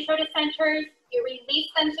group for intro to centers, you release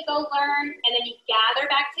them to go learn, and then you gather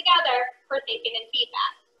back together for thinking and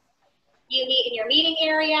feedback. You meet in your meeting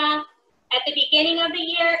area. At the beginning of the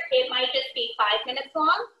year, it might just be 5 minutes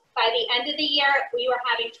long. By the end of the year, we were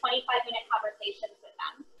having 25-minute conversations with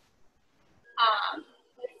them.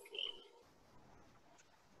 Let's see.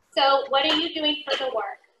 So what are you doing for the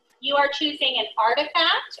work? You are choosing an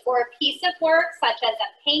artifact or a piece of work such as a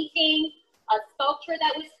painting, a sculpture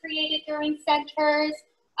that was created during centers,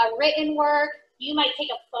 a written work. You might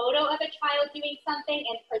take a photo of a child doing something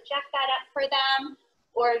and project that up for them,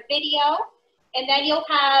 or a video. And then you'll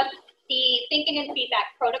have the thinking and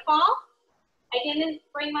feedback protocol. I didn't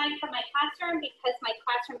bring mine from my classroom because my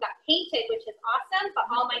classroom got painted, which is awesome, but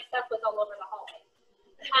all my stuff was all over the hallway.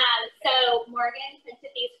 So Morgan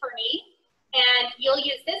printed these for me, and you'll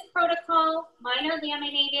use this protocol. Mine are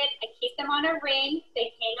laminated. I keep them on a ring.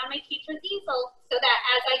 They hang on my teacher's easel so that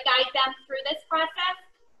as I guide them through this process,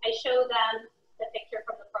 I show them the picture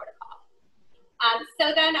from the protocol.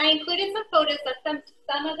 So then I included some photos of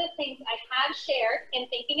some of the things I have shared in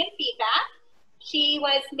thinking and feedback. She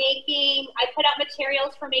was I put out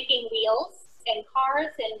materials for making wheels and cars,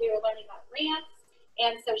 and we were learning about ramps.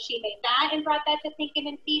 And so she made that and brought that to thinking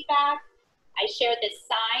and feedback. I shared this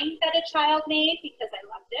sign that a child made because I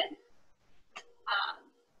loved it.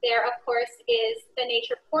 There, of course, is the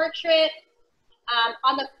nature portrait.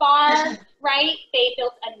 On the far right, they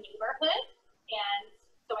built a neighborhood, and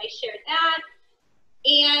so I shared that.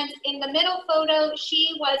 And in the middle photo,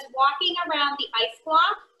 she was walking around the ice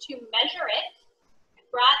block to measure it. I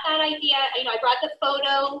brought that idea, I brought the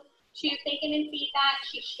photo to thinking and feedback.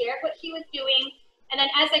 She shared what she was doing. And then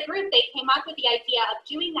as a group, they came up with the idea of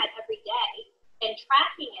doing that every day and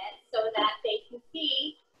tracking it so that they can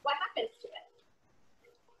see what happens to it.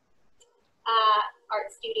 Art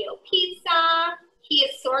Studio Pizza. He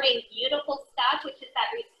is sorting beautiful stuff, which is that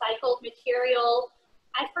recycled material.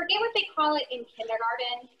 I forget what they call it in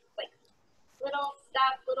kindergarten, like little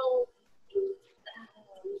stuff, little loose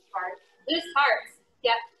parts.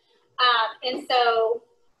 Yep. And so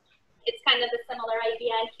it's kind of a similar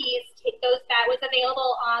idea. And that was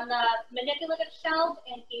available on the manipulative shelf,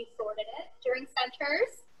 and he sorted it during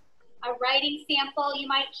centers. A writing sample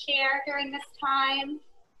you might share during this time.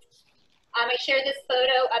 I shared this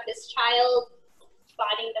photo of this child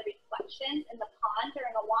spotting the reflections in the pond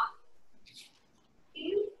during a walk. Do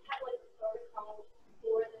you have like a protocol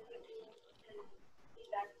for the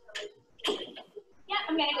feedback? Yeah,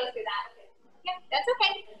 I'm gonna go through that. Okay. Yeah, that's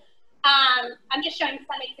okay. I'm just showing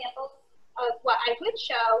some examples of what I would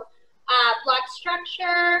show. Block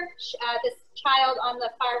structure, this child on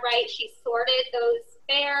the far right, she sorted those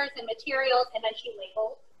bears and materials and then she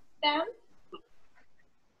labeled them.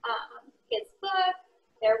 His book,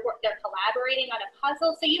 they're collaborating on a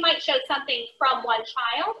puzzle. So you might show something from one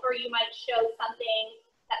child, or you might show something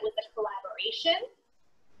that was a collaboration.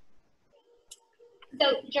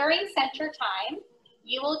 So during center time,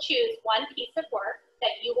 you will choose one piece of work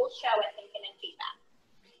that you will show at Thinking in Feedback.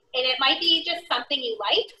 And it might be just something you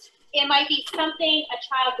liked. It might be something a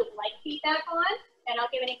child would like feedback on, and I'll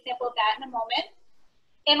give an example of that in a moment.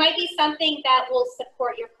 It might be something that will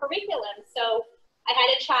support your curriculum. So I had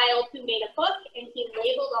a child who made a book and he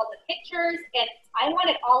labeled all the pictures, and I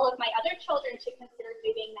wanted all of my other children to consider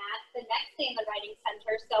doing that the next day in the writing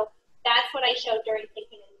center. So that's what I showed during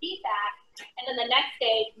Thinking in Feedback. And then the next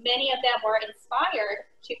day, many of them were inspired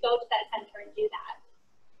to go to that center and do that.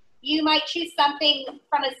 You might choose something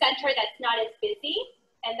from a center that's not as busy,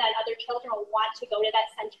 and then other children will want to go to that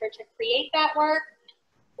center to create that work.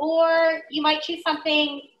 Or you might choose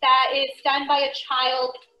something that is done by a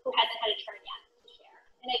child who hasn't had a turn yet to share.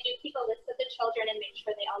 And I do keep a list of the children and make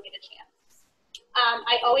sure they all get a chance.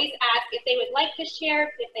 I always ask if they would like to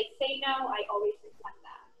share. If they say no, I always reflect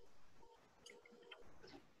that.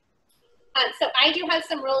 So I do have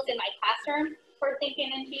some rules in my classroom for Thinking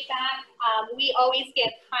in Feedback. We always give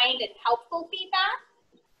kind and helpful feedback.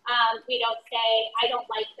 We don't say, I don't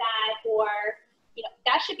like that, or, you know,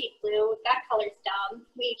 that should be blue, that color's dumb.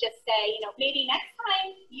 We just say, you know, maybe next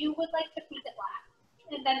time you would like to paint it black.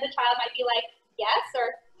 And then the child might be like, yes,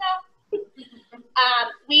 or no.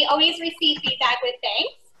 We always receive feedback with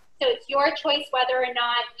thanks. So it's your choice whether or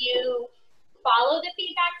not you follow the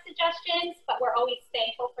feedback suggestions, but we're always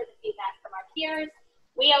thankful for the feedback from our peers.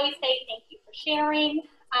 We always say thank you for sharing,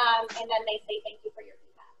 and then they say thank you for your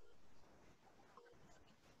feedback.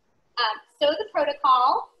 So the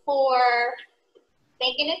protocol for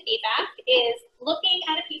Thinking in Feedback is looking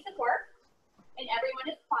at a piece of work, and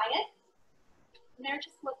everyone is quiet, and they're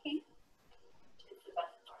just looking.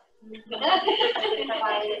 And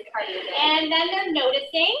then they're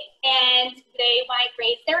noticing, and they might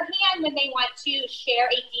raise their hand when they want to share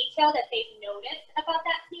a detail that they've noticed about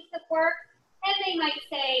that piece of work. And they might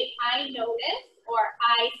say, I notice, or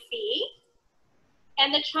I see.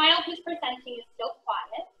 And the child who's presenting is still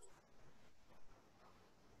quiet.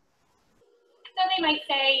 So they might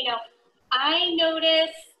say, you know, I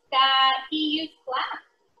noticed that he used black.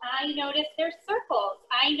 I noticed there's circles.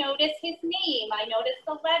 I noticed his name. I noticed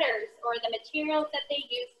the letters or the materials that they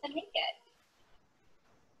used to make it.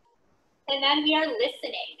 And then we are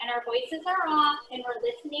listening, and our voices are off, and we're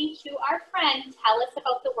listening to our friend tell us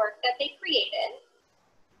about the work that they created.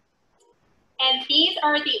 And these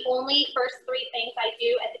are the only first three things I do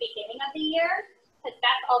at the beginning of the year, because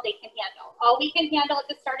that's all they can handle. All we can handle at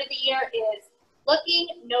the start of the year is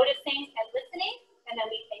looking, noticing, and listening, and then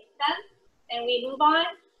we thank them, and we move on.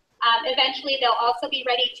 Eventually, they'll also be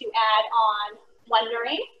ready to add on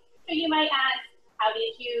wondering. So you might ask, how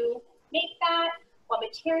did you make that? What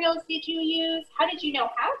materials did you use? How did you know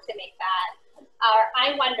how to make that? Or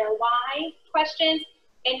I wonder why questions.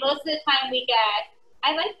 And most of the time we get,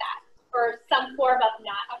 I like that, or some form of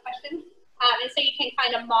not a question. And so you can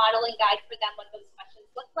kind of model and guide for them what those questions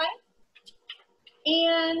look like.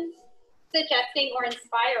 And suggesting or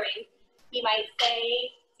inspiring, you might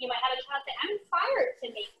say, you might have a child say, I'm inspired to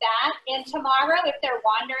make that. And tomorrow, if they're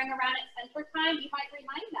wandering around at center time, you might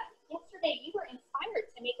remind them, yesterday you were inspired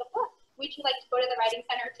to make a book. Would you like to go to the Writing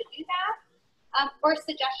Center to do that? Or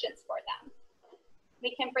suggestions for them.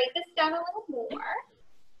 We can break this down a little more.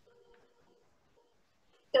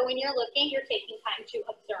 So when you're looking, you're taking time to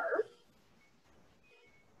observe.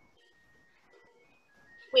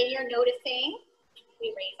 When you're noticing,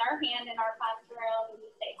 we raise our hand in our classroom and we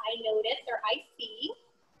say, I notice or I see.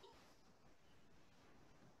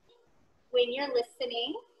 When you're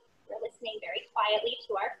listening, we're listening very quietly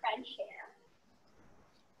to our friend share.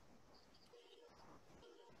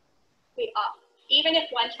 Even if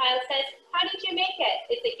one child says, how did you make it?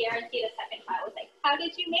 It's a guarantee the second child will say, how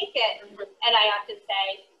did you make it? And I often say,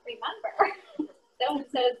 remember,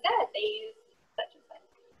 so-and-so said they used such and such.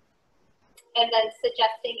 And then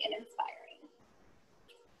suggesting and inspiring.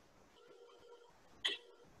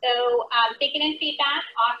 So Thinking in Feedback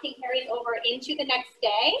often carries over into the next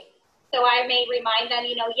day. So I may remind them,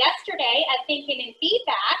 you know, yesterday at Thinking in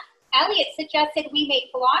Feedback, Elliot suggested we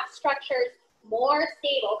make block structures more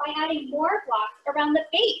stable by adding more blocks around the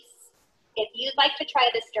base. If you'd like to try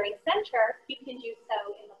this during center, you can do so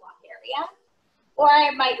in the block area. Or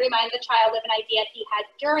I might remind the child of an idea he had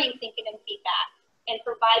during Thinking in Feedback and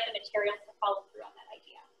provide the materials to follow through on that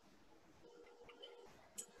idea.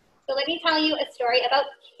 So let me tell you a story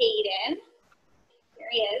about Caden.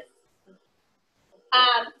 Here he is.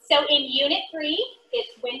 So in Unit 3,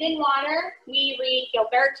 it's Wind and Water. We read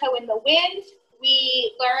Gilberto in the Wind.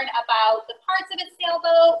 We learn about the parts of a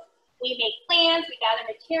sailboat. We make plans, we gather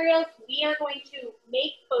materials. We are going to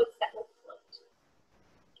make boats that will float.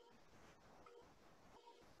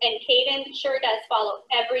 And Caden sure does follow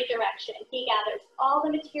every direction. He gathers all the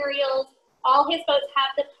materials. All his boats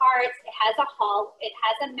have the parts. It has a hull. It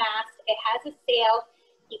has a mast. It has a sail.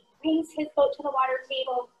 He brings his boat to the water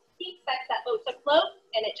table. He expects that boat to float,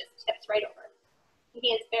 and it just tips right over.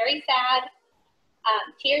 He is very sad,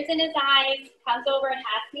 tears in his eyes, comes over and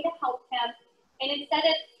asks me to help him. And instead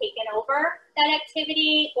of taking over that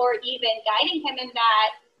activity or even guiding him in that,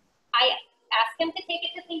 I ask him to take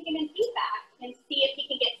it to thinking and feedback and see if he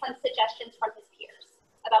can get some suggestions from his peers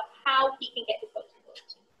about how he can get his boat to float.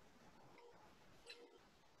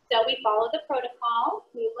 So we follow the protocol.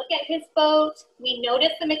 We look at his boat. We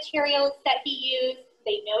notice the materials that he used.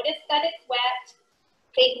 They notice that it's wet.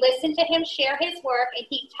 They listen to him share his work, and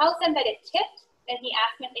he tells them that it tipped, and he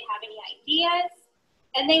asks them if they have any ideas.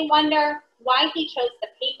 And they wonder why he chose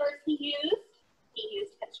the papers he used. He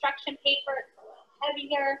used construction paper, it's a little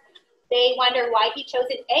heavier. They wonder why he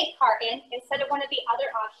chose an egg carton instead of one of the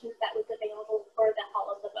other options that was available for the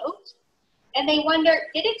hull of the boat. And they wonder,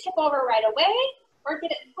 did it tip over right away, or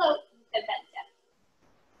did it float and then tip?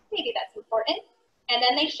 Maybe that's important. And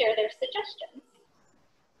then they share their suggestions.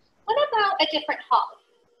 What about a different hull?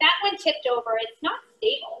 That one tipped over, it's not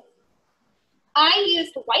stable. I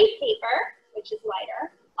used white paper, which is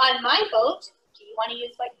lighter, on my boat. Do you want to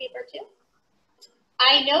use white paper too?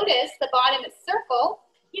 I noticed the bottom is circle.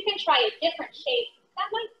 You can try a different shape. That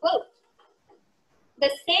might float. The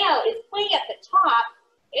sail is way at the top.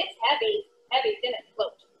 It's heavy. Heavy didn't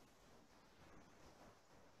float.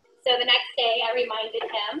 So the next day I reminded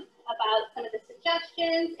him about some of the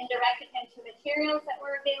suggestions and directed him to materials that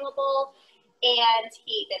were available. And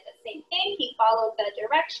he did the same thing. He followed the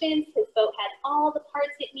directions. His boat had all the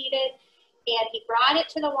parts it needed. And he brought it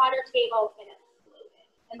to the water table and it floated.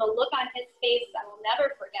 And the look on his face, I will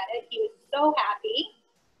never forget it. He was so happy.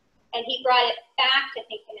 And he brought it back to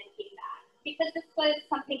thinking and feedback because this was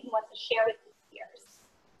something he wants to share with his peers.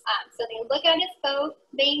 So they look at his boat.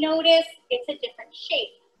 They notice it's a different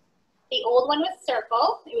shape. The old one was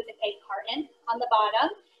circle. It was an egg carton on the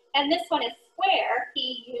bottom. And this one is square.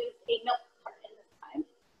 He used a milk carton this time.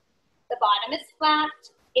 The bottom is flat.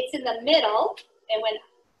 It's in the middle. And when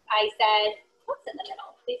I said, what's in the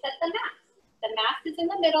middle? They said the mast. The mast is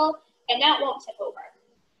in the middle, and that won't tip over.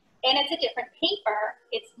 And it's a different paper.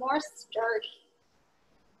 It's more sturdy.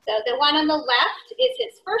 So the one on the left is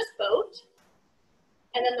his first boat.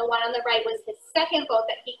 And then the one on the right was his second boat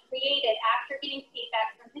that he created after getting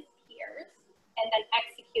feedback from his peers and then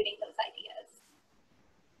executing those ideas.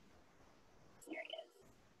 Here he is.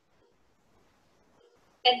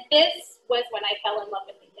 And this was when I fell in love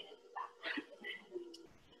with thinking and feedback.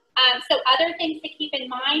 So other things to keep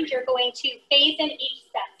in mind, you're going to phase in each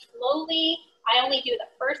step slowly. I only do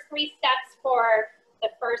the first 3 steps for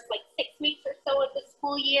the first like 6 weeks or so of the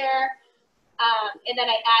school year. And then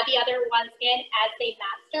I add the other ones in as they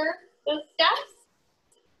master those steps.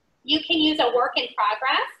 You can use a work in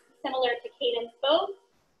progress, similar to Caden's boat.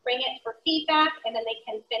 Bring it for feedback, and then they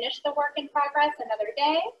can finish the work in progress another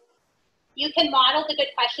day. You can model the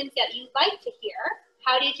good questions that you'd like to hear.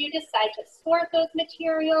 How did you decide to sort those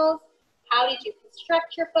materials? How did you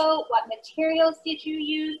construct your boat? What materials did you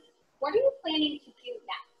use? What are you planning to do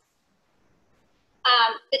next?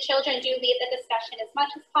 The children do lead the discussion as much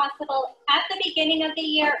as possible. At the beginning of the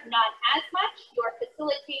year, not as much. You're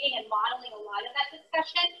facilitating and modeling a lot of that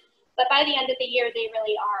discussion, but by the end of the year, they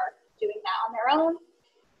really are doing that on their own.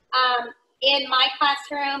 In my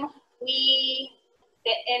classroom, we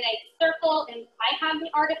sit in a circle and I have the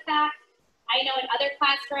artifact. I know in other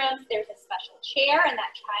classrooms, there's a special chair and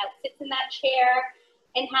that child sits in that chair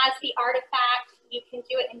and has the artifact. You can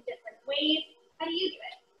do it in different ways. How do you do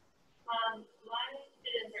it? My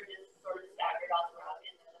students are just sort of staggered all throughout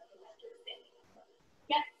and then the presenter standing.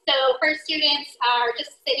 Yep, so first students are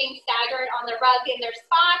just sitting staggered on the rug in their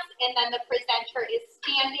spots and then the presenter is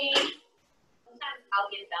standing. Sometimes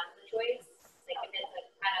I'll give them the choice. Like if it's a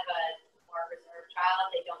kind of a more reserved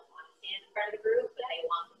child, they don't want to stand in front of the group, but they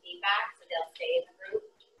want the feedback, so they'll stay in the group.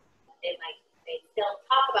 They still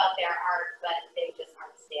talk about their art, but they just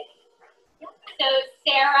aren't standing in front. Yep. So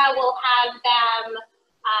Sarah will have them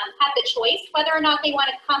have the choice whether or not they want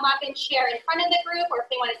to come up and share in front of the group or if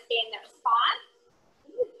they want to stay in their spot.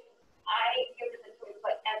 I give them the choice,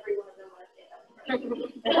 but every one of them want to stand up in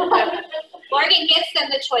front. Morgan gives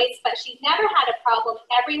them the choice, but she's never had a problem.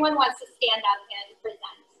 Everyone wants to stand up and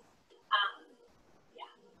present. Yeah,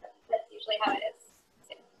 that's usually how it is.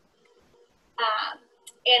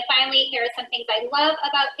 And finally, here are some things I love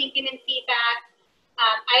about thinking and feedback.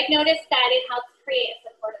 I've noticed that it helps create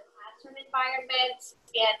a supportive classroom environment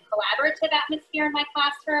and collaborative atmosphere in my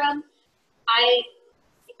classroom. I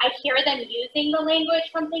I hear them using the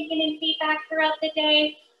language from thinking and feedback throughout the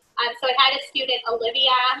day. So I had a student,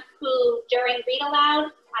 Olivia, who during Read Aloud,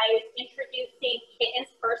 I was introducing Kitten's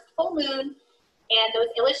First Full Moon, and those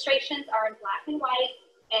illustrations are in black and white,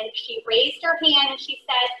 and she raised her hand and she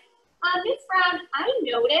said, Ms. Brown, I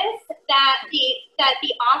noticed that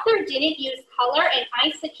the author didn't use color, and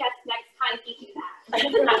I suggest next time he do that. I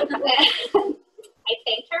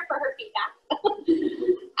thanked her for her feedback.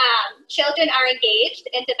 Children are engaged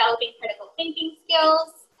in developing critical thinking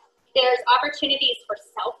skills. There's opportunities for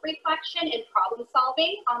self-reflection and problem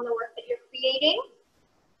solving on the work that you're creating.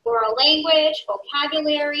 Oral language,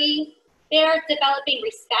 vocabulary. They're developing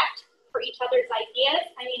respect for each other's ideas.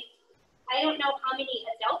 I mean, I don't know how many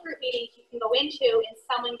adult group meetings you can go into and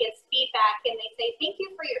someone gives feedback and they say, thank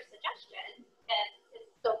you for your suggestion. And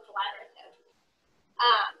it's so collaborative.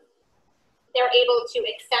 They're able to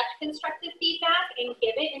accept constructive feedback and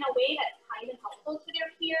give it in a way that's kind and helpful to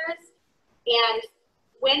their peers. And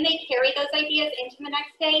when they carry those ideas into the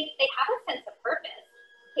next day, they have a sense of purpose.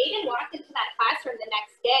 Hayden walked into that classroom the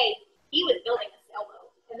next day, he was building a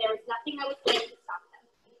sailboat, and there was nothing that was going to stop him.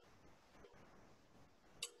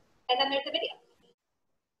 And then there's a video.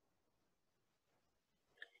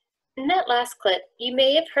 In that last clip, you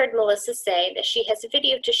may have heard Melissa say that she has a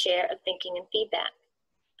video to share of thinking and feedback.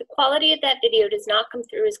 The quality of that video does not come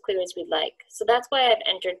through as clear as we'd like, so that's why I've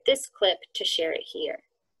entered this clip to share it here.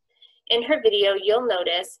 In her video, you'll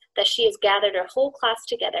notice that she has gathered her whole class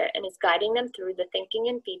together and is guiding them through the thinking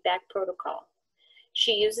and feedback protocol.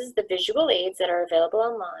 She uses the visual aids that are available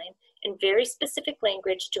online and very specific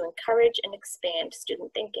language to encourage and expand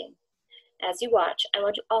student thinking. As you watch, I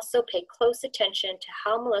want to also pay close attention to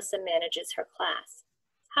how Melissa manages her class.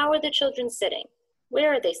 How are the children sitting?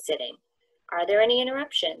 Where are they sitting? Are there any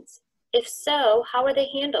interruptions? If so, how are they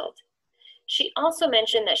handled? She also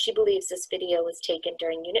mentioned that she believes this video was taken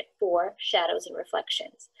during Unit 4, Shadows and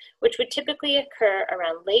Reflections, which would typically occur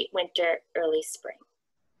around late winter, early spring.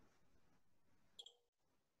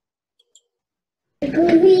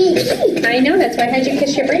 I know, that's why I had you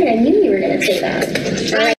kiss your brain. I knew you were going to say that.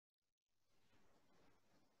 All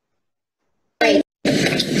right.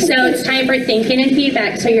 So it's time for thinking and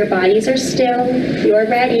feedback. So your bodies are still, you're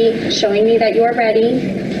ready, showing me that you're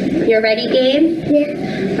ready. You're ready, Gabe?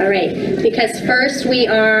 Yeah. All right, because first we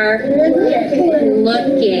are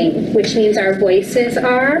looking, which means our voices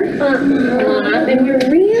are up, and we're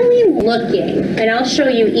really looking. And I'll show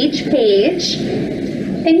you each page,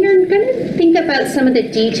 and you're going to think about some of the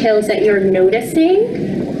details that you're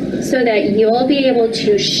noticing so that you'll be able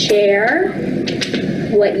to share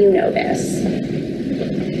what you notice.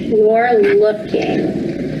 You're looking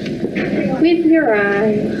with your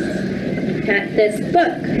eyes at this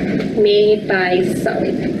book made by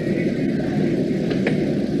Sully.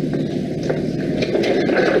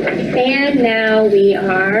 And now we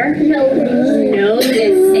are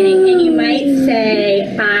noticing. And you might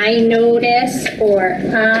say, I notice, or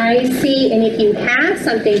I see. And if you have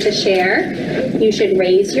something to share, you should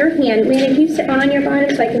raise your hand. Landon, can you sit on your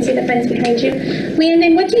bottom so I can see the friends behind you?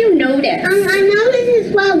 Landon, what do you notice? I noticed it's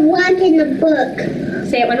black in the book.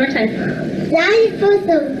 Say it one more time.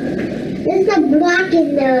 There's a black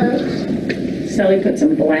in the... Sally put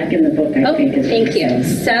some black in the book, I think. Thank you.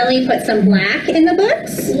 Sally put some black in the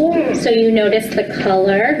books? Yeah. So you noticed the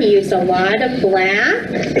color. He used a lot of black.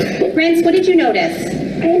 Rance, what did you notice?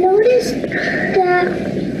 I noticed that...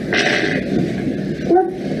 Look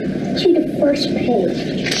to the first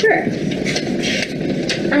page. Sure.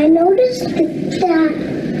 I noticed that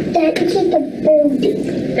it's like a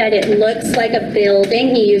building. That it looks like a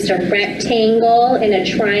building. He used a rectangle and a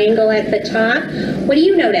triangle at the top. What do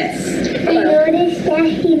you notice? I noticed that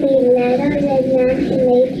he made letters and that he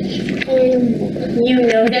made animals. You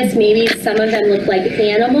notice maybe some of them look like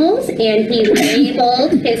animals, and he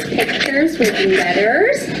labeled his pictures with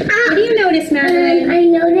letters. What do you notice, Madeline? I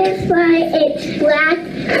noticed why it's black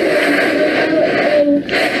and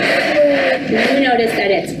You notice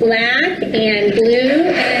that it's black and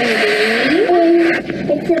blue and green.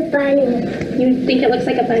 it's a bunny. You think it looks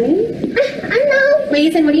like a bunny? I know.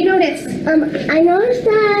 Mason, what do you notice? I noticed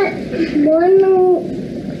that one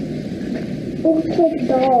looks like a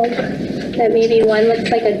dog. That maybe one looks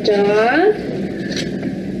like a dog?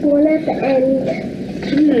 One at the end.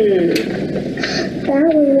 That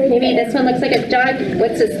one looks Maybe this one looks like a dog.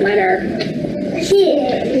 What's this letter?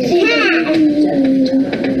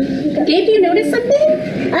 Gabe, do you notice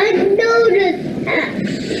something? I noticed that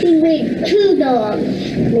he made two dogs.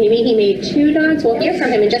 Maybe he made two dogs. We'll hear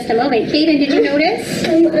from him in just a moment. Kaden, did you notice?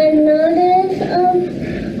 I noticed,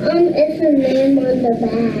 it's a name on the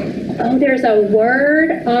back. Oh, there's a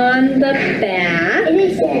word on the back. It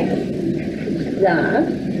is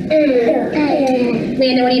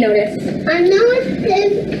Landon, what do you notice? I noticed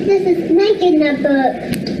there's a snake in the book.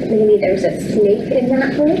 Maybe there's a snake in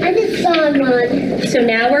that book. I just saw one. So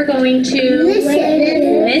now we're going to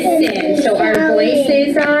listen. So our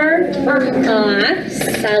voices are off.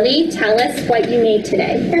 Sully, tell us what you made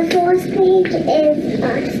today. The first page is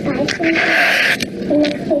skyscraper. The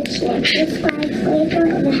next page is skyscraper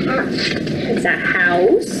and a house. It's a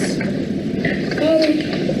house. And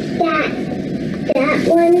that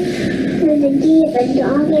one was a deer, a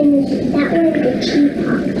dog, and that one is a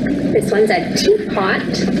teapot. This one's a teapot.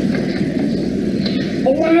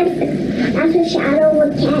 And that's a shadow of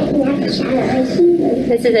a cat, and that's a shadow of a human.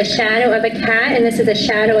 This is a shadow of a cat, and this is a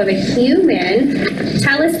shadow of a human.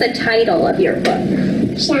 Tell us the title of your book.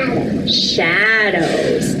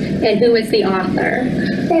 Shadows. And who is the author?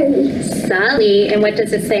 Sully. And what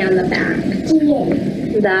does it say on the back?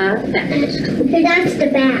 The back. So that's the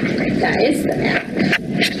back. That is the back.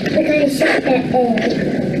 Because it's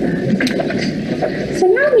So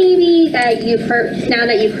now maybe that you've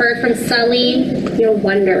heard from Sully, you're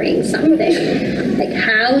wondering something. Like,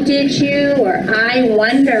 how did you, or I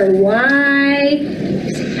wonder why.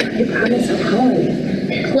 I promise I'll call you.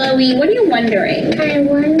 Chloe, what are you wondering? I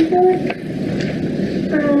wonder,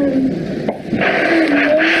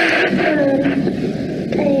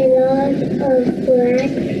 a lot of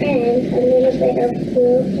black and a little bit of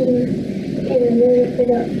blue and a little bit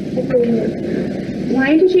of green. Why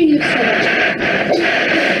did you use so much?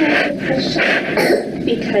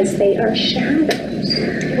 Because they are shadows.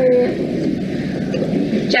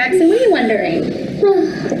 Jackson, what are you wondering?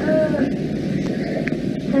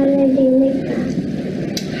 How did you make that?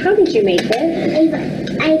 How did you make it?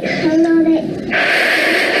 I colored it.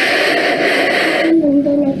 And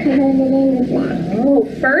then I colored it in the black. Oh,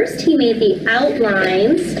 first he made the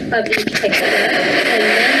outlines of each picture, and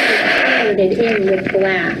then he colored it in with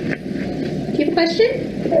black. Do you have a question?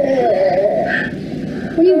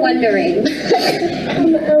 What are you wondering?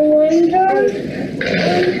 I wonder,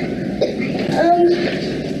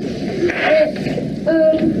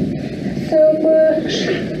 so much,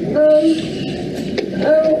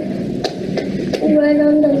 red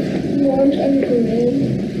on the orange and green.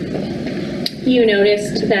 You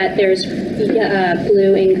noticed that there's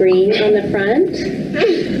blue and green on the front?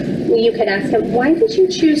 Well, you could ask him, why did you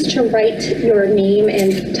choose to write your name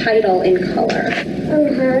and title in color? How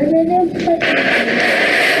did I put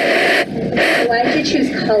Why did you choose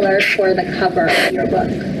color for the cover of your book?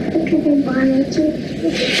 Because I wanted to.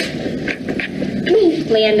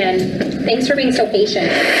 Landon, thanks for being so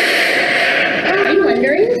patient. Are you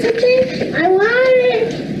wondering something? I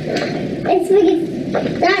wanted. It's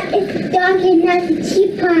because that is dog and that's a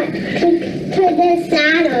teapot to the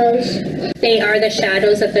shadows. They are the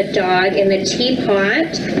shadows of the dog and the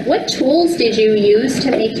teapot. What tools did you use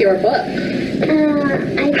to make your book?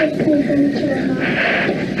 I just used them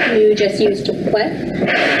to You just used what?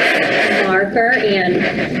 Marker and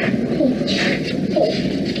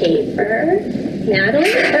paper.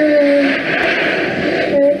 Natalie?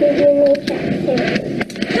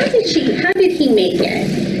 How did he make it?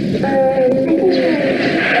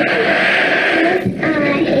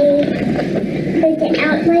 The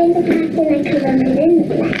outline of black and I colored it in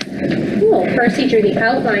black. Cool. First he drew the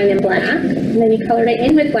outline in black, and then he colored it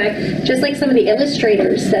in with black, just like some of the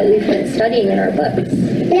illustrators that we've been studying in our books.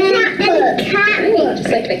 The cat book. Just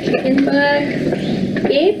like the kitten book.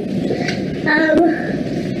 Gabe?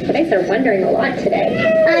 You guys are wondering a lot today.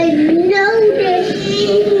 I noticed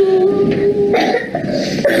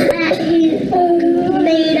that he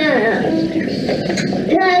made a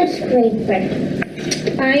skyscraper.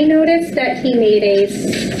 I noticed that he made a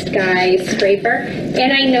skyscraper,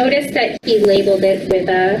 and I noticed that he labeled it with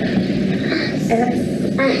a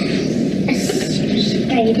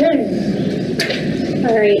spider.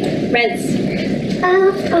 All right, Reds.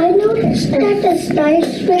 I noticed that the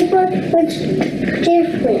skyscraper was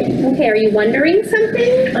different. Okay, are you wondering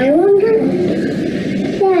something? I wonder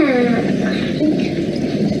that.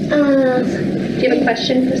 Do you have a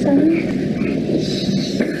question for someone?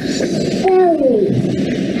 Sally,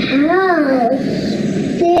 how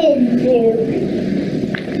did you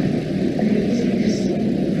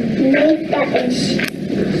make that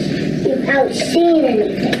without seeing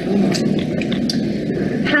anything?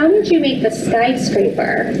 How did you make the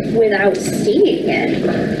skyscraper without seeing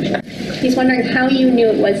it? He's wondering how you knew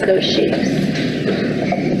it was those shapes.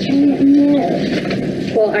 I don't know.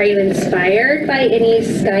 Well, are you inspired by any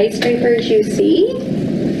skyscrapers you see?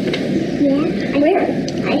 Yeah. Where?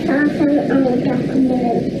 I saw some on a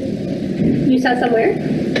documentary. You saw somewhere?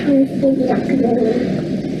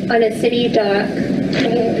 On a city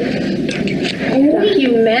documentary.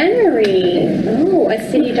 Oh, a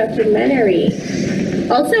city documentary.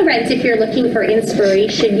 Also, Reds, if you're looking for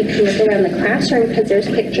inspiration, you can look around the classroom because there's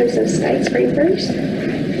pictures of skyscrapers,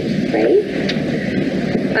 right?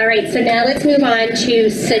 All right, so now let's move on to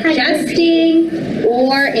suggesting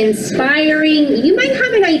or inspiring. You might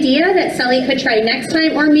have an idea that Sully could try next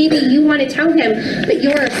time, or maybe you want to tell him that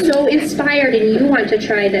you are so inspired and you want to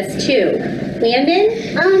try this too. Landon?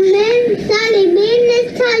 Then Sally, maybe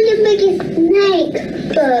next time you make a snake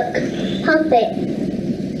book puppet.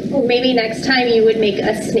 Well, maybe next time you would make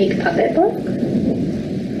a snake puppet book.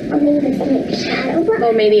 Or maybe a snake shadow book.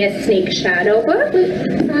 Oh, maybe a snake shadow book.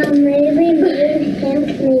 Maybe me and him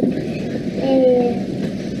make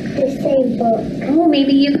the same book. Oh,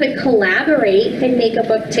 maybe you could collaborate and make a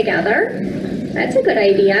book together. That's a good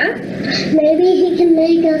idea. Maybe he can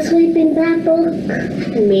make a sleeping bat book.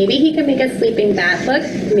 Maybe he can make a sleeping bat book.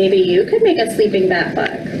 Maybe you could make a sleeping bat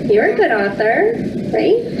book. You're a good author,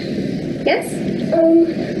 right? Yes?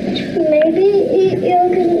 Maybe you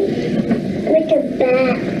can make a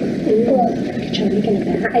bat book. Try making a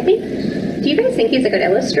bat. I think. Do you guys think he's a good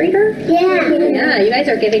illustrator? Yeah. Yeah, you guys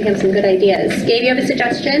are giving him some good ideas. Gabe, you have a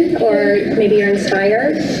suggestion, or maybe you're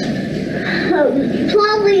inspired?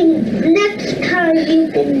 Probably next time you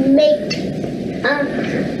can make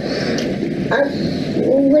a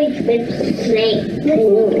sleeping snake.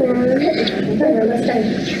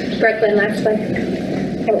 Brooklyn, last one.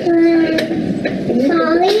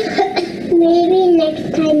 Sorry, maybe next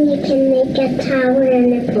time you can make a tower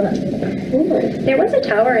in a book. Ooh, there was a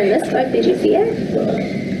tower in this book. Did you see it?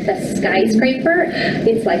 The skyscraper.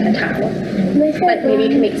 It's like a tower. But maybe you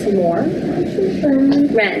can make some more.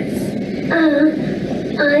 Rents. I'm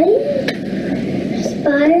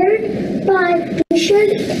inspired, but you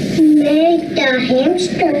should make the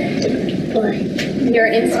hamster book. You're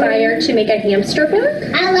inspired to make a hamster book?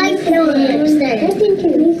 I like the hamster. I think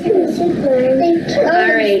it's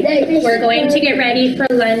All right, we're going to get ready for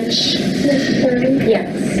lunch. Yes.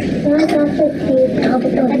 Are there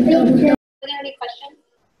any questions?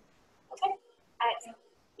 Okay.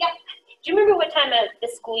 Yeah. Do you remember what time of the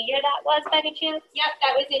school year that was by any chance? Yep,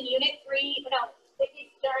 that was in Unit 3. No,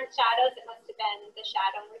 during shadows, it must have been the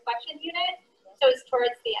shadow and reflection unit. So it's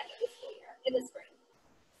towards the end of the school year, in the spring.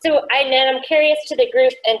 So I'm curious to the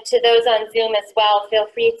group and to those on Zoom as well. Feel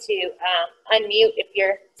free to unmute if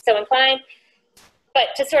you're so inclined.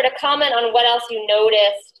 But to sort of comment on what else you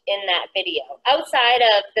noticed in that video. Outside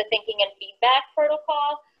of the thinking and feedback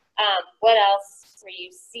protocol, what else were you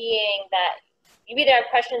seeing that you either have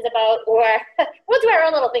questions about, or we'll do our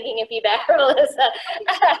own little thinking and feedback for Melissa.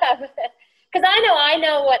 Because I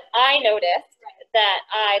know what I noticed that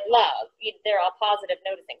I love. They're all positive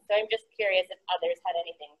noticing. So I'm just curious if others had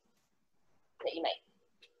anything that you might.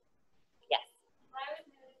 Yes. I was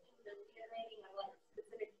noticing the reiterating of like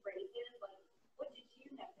specific phrases, like what did you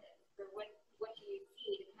notice, or what do you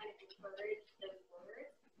see to kind of encourage those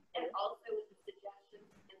words, and also with the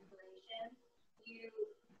suggestions and inspiration, you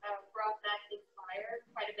brought back inspired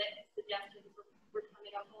quite a bit. Suggestions were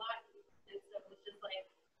coming up a lot, and so it was just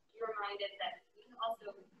like you reminded that you can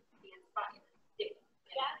also be inspired.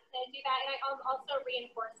 Yeah, I do that, and I'm also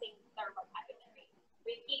reinforcing their vocabulary,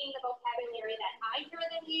 repeating the vocabulary that I hear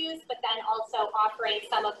them use, but then also offering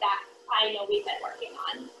some of that I know we've been working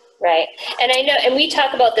on. Right, and I know, and we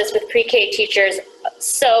talk about this with pre-K teachers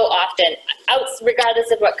so often,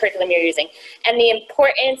 regardless of what curriculum you're using, and the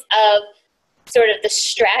importance of sort of the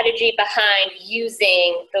strategy behind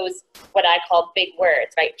using those, what I call big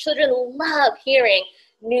words, right? Children love hearing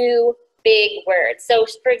new big words. So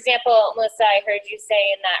for example, Melissa, I heard you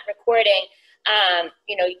say in that recording,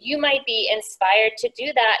 you might be inspired to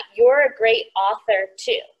do that. You're a great author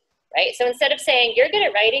too, right? So instead of saying you're good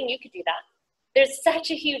at writing, you could do that. There's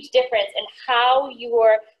such a huge difference in how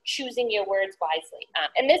you're choosing your words wisely.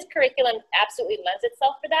 And this curriculum absolutely lends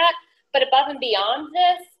itself for that. But above and beyond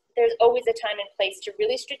this, there's always a time and place to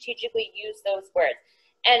really strategically use those words.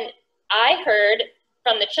 And I heard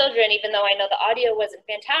from the children, even though I know the audio wasn't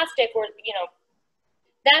fantastic, or,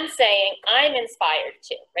 them saying, I'm inspired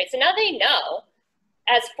too, right? So now they know,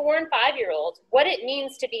 as 4- and 5-year-olds, what it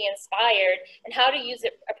means to be inspired and how to use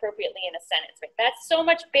it appropriately in a sentence, right? That's so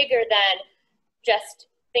much bigger than just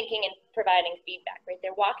thinking and providing feedback, right?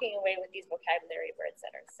 They're walking away with these vocabulary words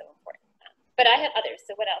that are so important. But I have others,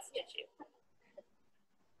 so what else did you?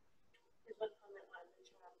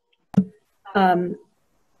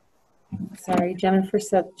 Sorry, Jennifer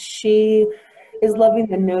said she is loving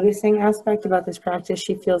the noticing aspect about this practice.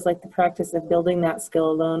 She feels like the practice of building that skill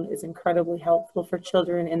alone is incredibly helpful for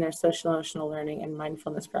children in their social emotional learning and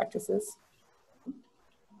mindfulness practices.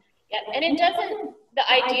 Yeah, and it doesn't, the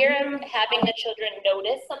idea of having the children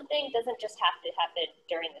notice something doesn't just have to happen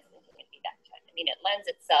during this intimate feedback time. I mean, it lends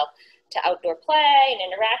itself to outdoor play and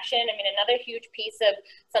interaction. I mean, another huge piece of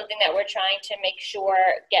something that we're trying to make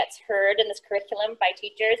sure gets heard in this curriculum by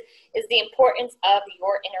teachers is the importance of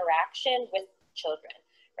your interaction with children,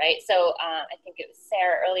 right? So I think it was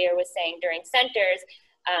Sarah earlier was saying during centers,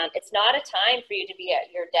 it's not a time for you to be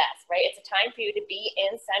at your desk, right? It's a time for you to be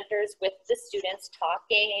in centers with the students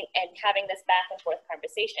talking and having this back and forth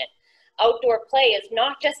conversation. Outdoor play is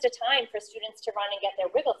not just a time for students to run and get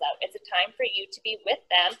their wiggles out. It's a time for you to be with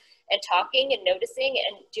them and talking and noticing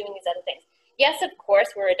and doing these other things. Yes, of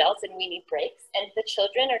course, we're adults and we need breaks, and the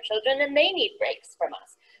children are children and they need breaks from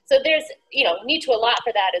us. So there's, you know, need to allot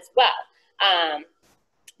for that as well.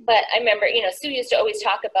 But I remember, you know, Sue used to always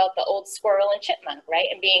talk about the old squirrel and chipmunk, right?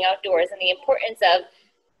 And being outdoors and the importance of,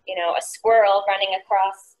 you know, a squirrel running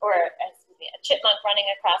across, or a chipmunk running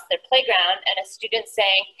across their playground and a student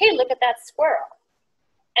saying, hey, look at that squirrel.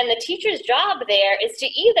 And the teacher's job there is to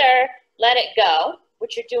either let it go,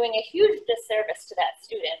 which you're doing a huge disservice to that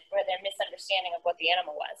student where their misunderstanding of what the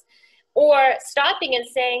animal was, or stopping and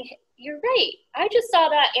saying, you're right, I just saw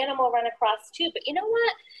that animal run across too, but you know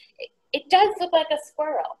what? It does look like a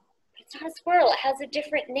squirrel, but it's not a squirrel. It has a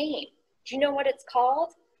different name. Do you know what it's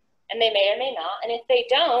called? And they may or may not. And if they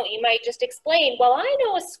don't, you might just explain, well, I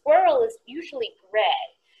know a squirrel is usually gray,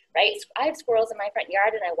 right? I have squirrels in my front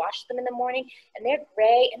yard and I wash them in the morning and they're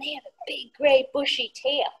gray and they have a big gray bushy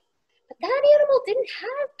tail. But that animal didn't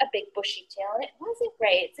have a big bushy tail and it wasn't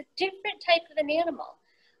gray. It's a different type of an animal.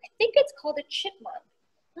 I think it's called a chipmunk.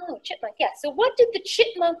 Oh, chipmunk, yeah. So what did the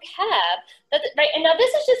chipmunk have? Right, and now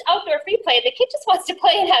this is just outdoor free play. The kid just wants to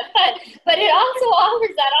play and have fun, but it also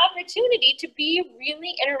offers that opportunity to be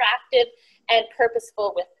really interactive and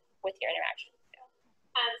purposeful with your interaction.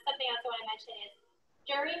 Something else I want to mention is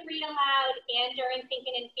during read aloud and during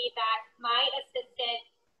thinking and feedback, my assistant,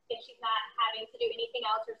 if she's not having to do anything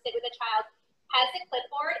else or sit with a child, has a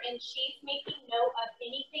clipboard and she's making note of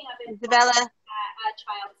anything of importance that a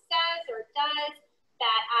child says or does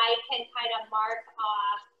that I can kind of mark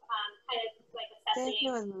off, kind of like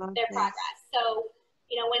assessing their progress. So,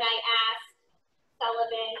 you know, when I asked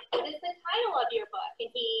Sullivan, what is the title of your book? And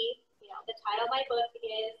he, you know, the title of my book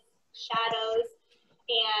is Shadows,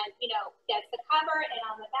 and, you know, that's the cover, and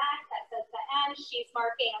on the back that says the end, she's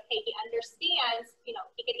marking, okay, he understands, you know,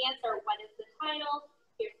 he could answer what is the title,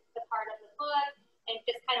 here's the part of the book, and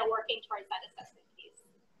just kind of working towards that assessment piece.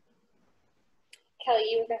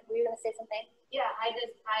 Kelly, were you going to say something? Yeah, I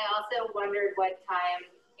also wondered what time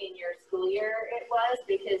in your school year it was,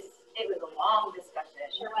 because it was a long discussion,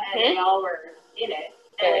 and they all were in it,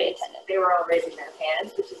 and they were all raising their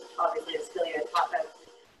hands, which is obviously a skill you're taught them.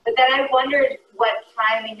 But then I wondered what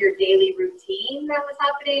time in your daily routine that was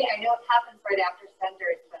happening. I know it happens right after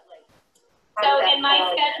centers, but like. So in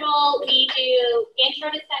my schedule, we do intro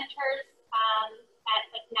to centers at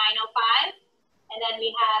like 9:05, and then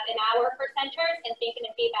we have an hour for centers, and thinking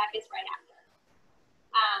and feedback is right after.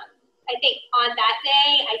 I think on that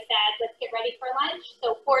day, I said, let's get ready for lunch.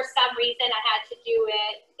 So for some reason, I had to do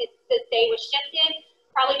it. The day was shifted,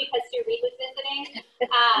 probably because Sue Reed was visiting.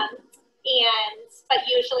 But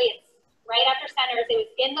usually it's right after centers. It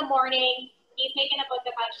was in the morning. He's making a book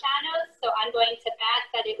about shadows, so I'm going to bet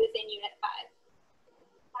that it was in Unit 5.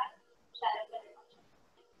 Shadows and emotions.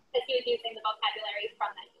 Because he was using the vocabulary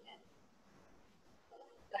from that unit.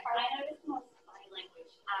 I noticed most body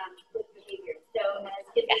language with behavior. So as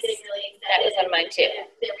kids are getting really excited, that was on mine too.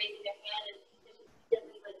 They're raising their hand and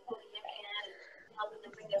gently like holding their hand and helping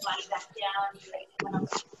them bring their body back down.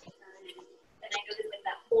 And I noticed like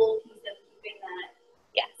that whole piece of keeping that.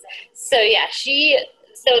 Yeah. So yeah,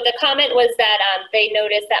 so the comment was that they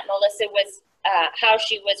noticed that Melissa was how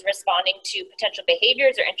she was responding to potential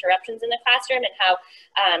behaviors or interruptions in the classroom, and how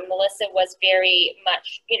Melissa was very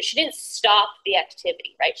much, you know, she didn't stop the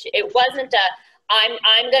activity, right? It wasn't a,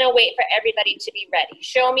 I'm going to wait for everybody to be ready.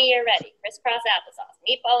 Show me you're ready. Crisscross applesauce,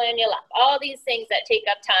 meatball in your lap, all these things that take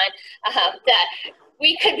up time that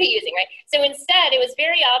we could be using, right? So instead, it was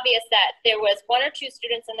very obvious that there was 1 or 2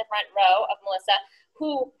 students in the front row of Melissa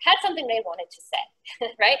who had something they wanted to say,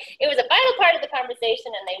 right? It was a vital part of the conversation,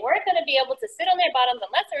 and they weren't going to be able to sit on their bottoms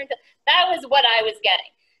unless they're into, that was what I was getting.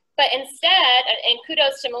 But instead, and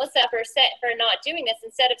kudos to Melissa for not doing this,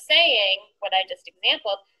 instead of saying what I just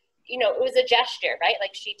exampled, you know, it was a gesture, right?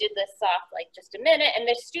 Like she did this soft, like just a minute, and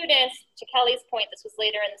the students, to Kelly's point, this was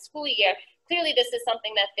later in the school year, clearly this is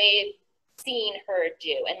something that they've seen her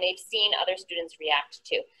do and they've seen other students react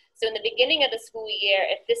to. So in the beginning of the school year,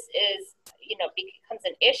 if this is, you know, becomes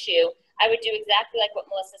an issue, I would do exactly like what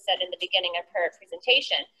Melissa said in the beginning of her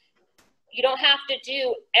presentation. You don't have to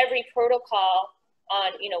do every protocol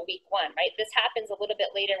on, you know, week one, right? This happens a little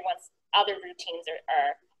bit later once other routines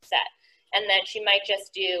are set. And then she might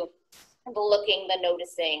just do the looking, the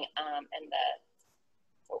noticing, and the,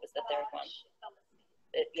 what was the third one?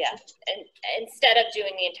 Yeah, and instead of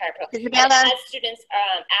doing the entire program. As students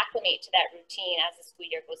acclimate to that routine as the school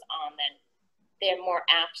year goes on, then they're more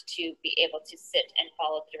apt to be able to sit and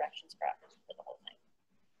follow the directions for the whole time.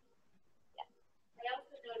 Yeah. I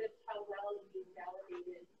also noticed how well you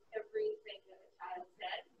validated everything that the child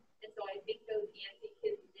said, and so I think those Yancey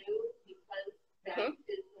kids knew because that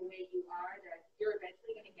is the way you are, that you're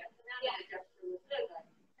eventually going to get to that. Yeah. And the gesture was good, but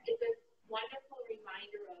it's a wonderful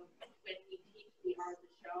reminder of when we teach, we are the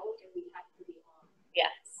show, and we have to be on. Yes.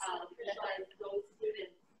 Because those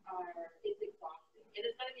students are, it's exhausting. It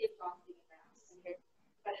is going to be exhausting in math.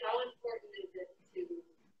 But how important is it to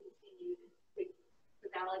continue to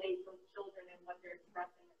validate from children and what they're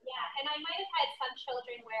expressing? Yeah, and I might have had some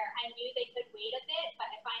children where I knew they could wait a bit, but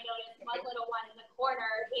if I noticed one little one in the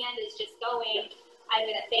corner, hand is just going, I'm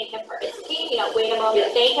going to thank him for his patience, you know, wait a moment,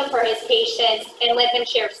 thank him for his patience, and let him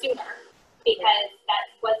share sooner, because that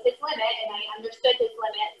was his limit, and I understood his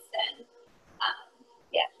limits, and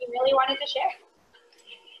yeah, he really wanted to share.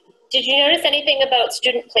 Did you notice anything about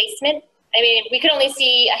student placement? I mean, we could only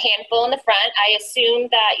see a handful in the front. I assume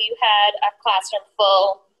that you had a classroom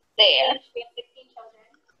full there. We have 16 children.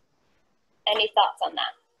 Any thoughts on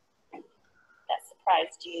that? That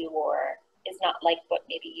surprised you or is not like what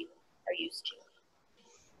maybe you are used to?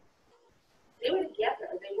 They were together.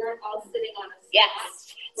 They weren't all sitting on a spot.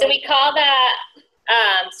 Yes. So we call that,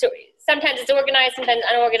 so sometimes it's organized, sometimes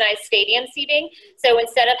unorganized stadium seating. So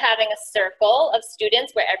instead of having a circle of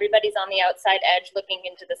students where everybody's on the outside edge looking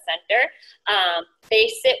into the center, they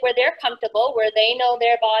sit where they're comfortable, where they know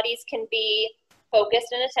their bodies can be focused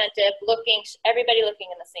and attentive, everybody looking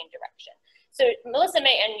in the same direction. So Melissa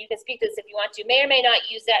may, and you can speak to this if you want to, may or may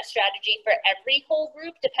not use that strategy for every whole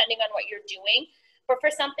group, depending on what you're doing. But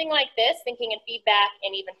for something like this, thinking in feedback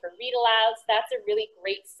and even for read alouds, that's a really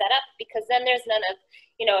great setup, because then there's none of,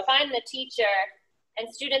 you know, if I'm the teacher and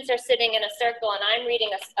students are sitting in a circle and I'm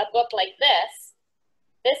reading a book like this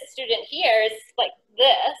student here is like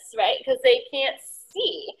this, right? Because they can't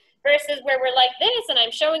see, versus where we're like this and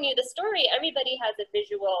I'm showing you the story, everybody has a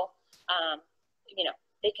visual, you know,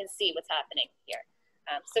 they can see what's happening here.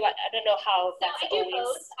 So I don't know how that's I do always.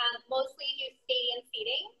 both, mostly do stadium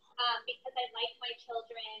seating. Because I like my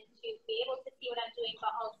children to be able to see what I'm doing,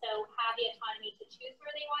 but also have the autonomy to choose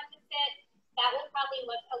where they want to sit. That will probably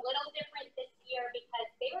look a little different this year because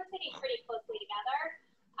they were sitting pretty closely together.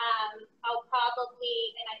 I'll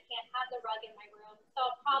probably, and I can't have the rug in my room, so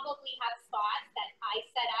I'll probably have spots that I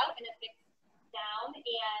set out and affix down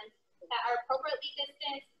and that are appropriately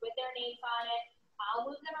distanced with their names on it. I'll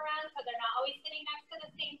move them around so they're not always sitting next to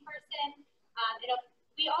the same person.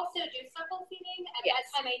 We also do circle seating. At that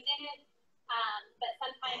time I didn't, but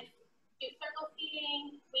sometimes do circle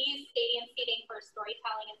seating. We use stadium seating for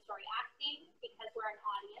storytelling and story acting because we're an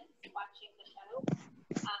audience watching the show.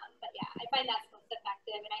 But yeah, I find that's most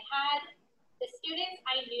effective. And I had the students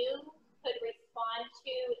I knew could respond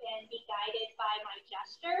to and be guided by my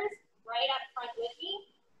gestures right up front with me.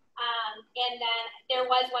 And then there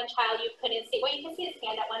was one child you couldn't see, well, you can see his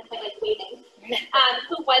hand at one point, like waving,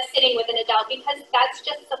 who was sitting with an adult because that's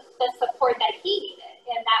just the support that he needed.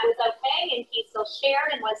 And that was okay. And he still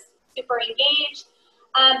shared and was super engaged.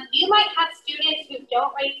 You might have students who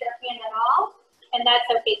don't raise their hand at all, and that's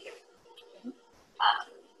okay too.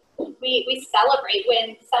 We celebrate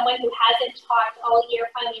when someone who hasn't talked all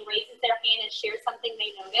year finally raises their hand and shares something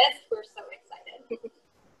they noticed. We're so excited.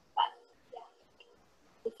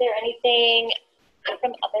 Is there anything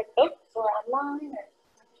from other folks or online? Or?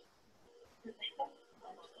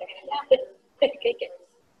 Okay, good.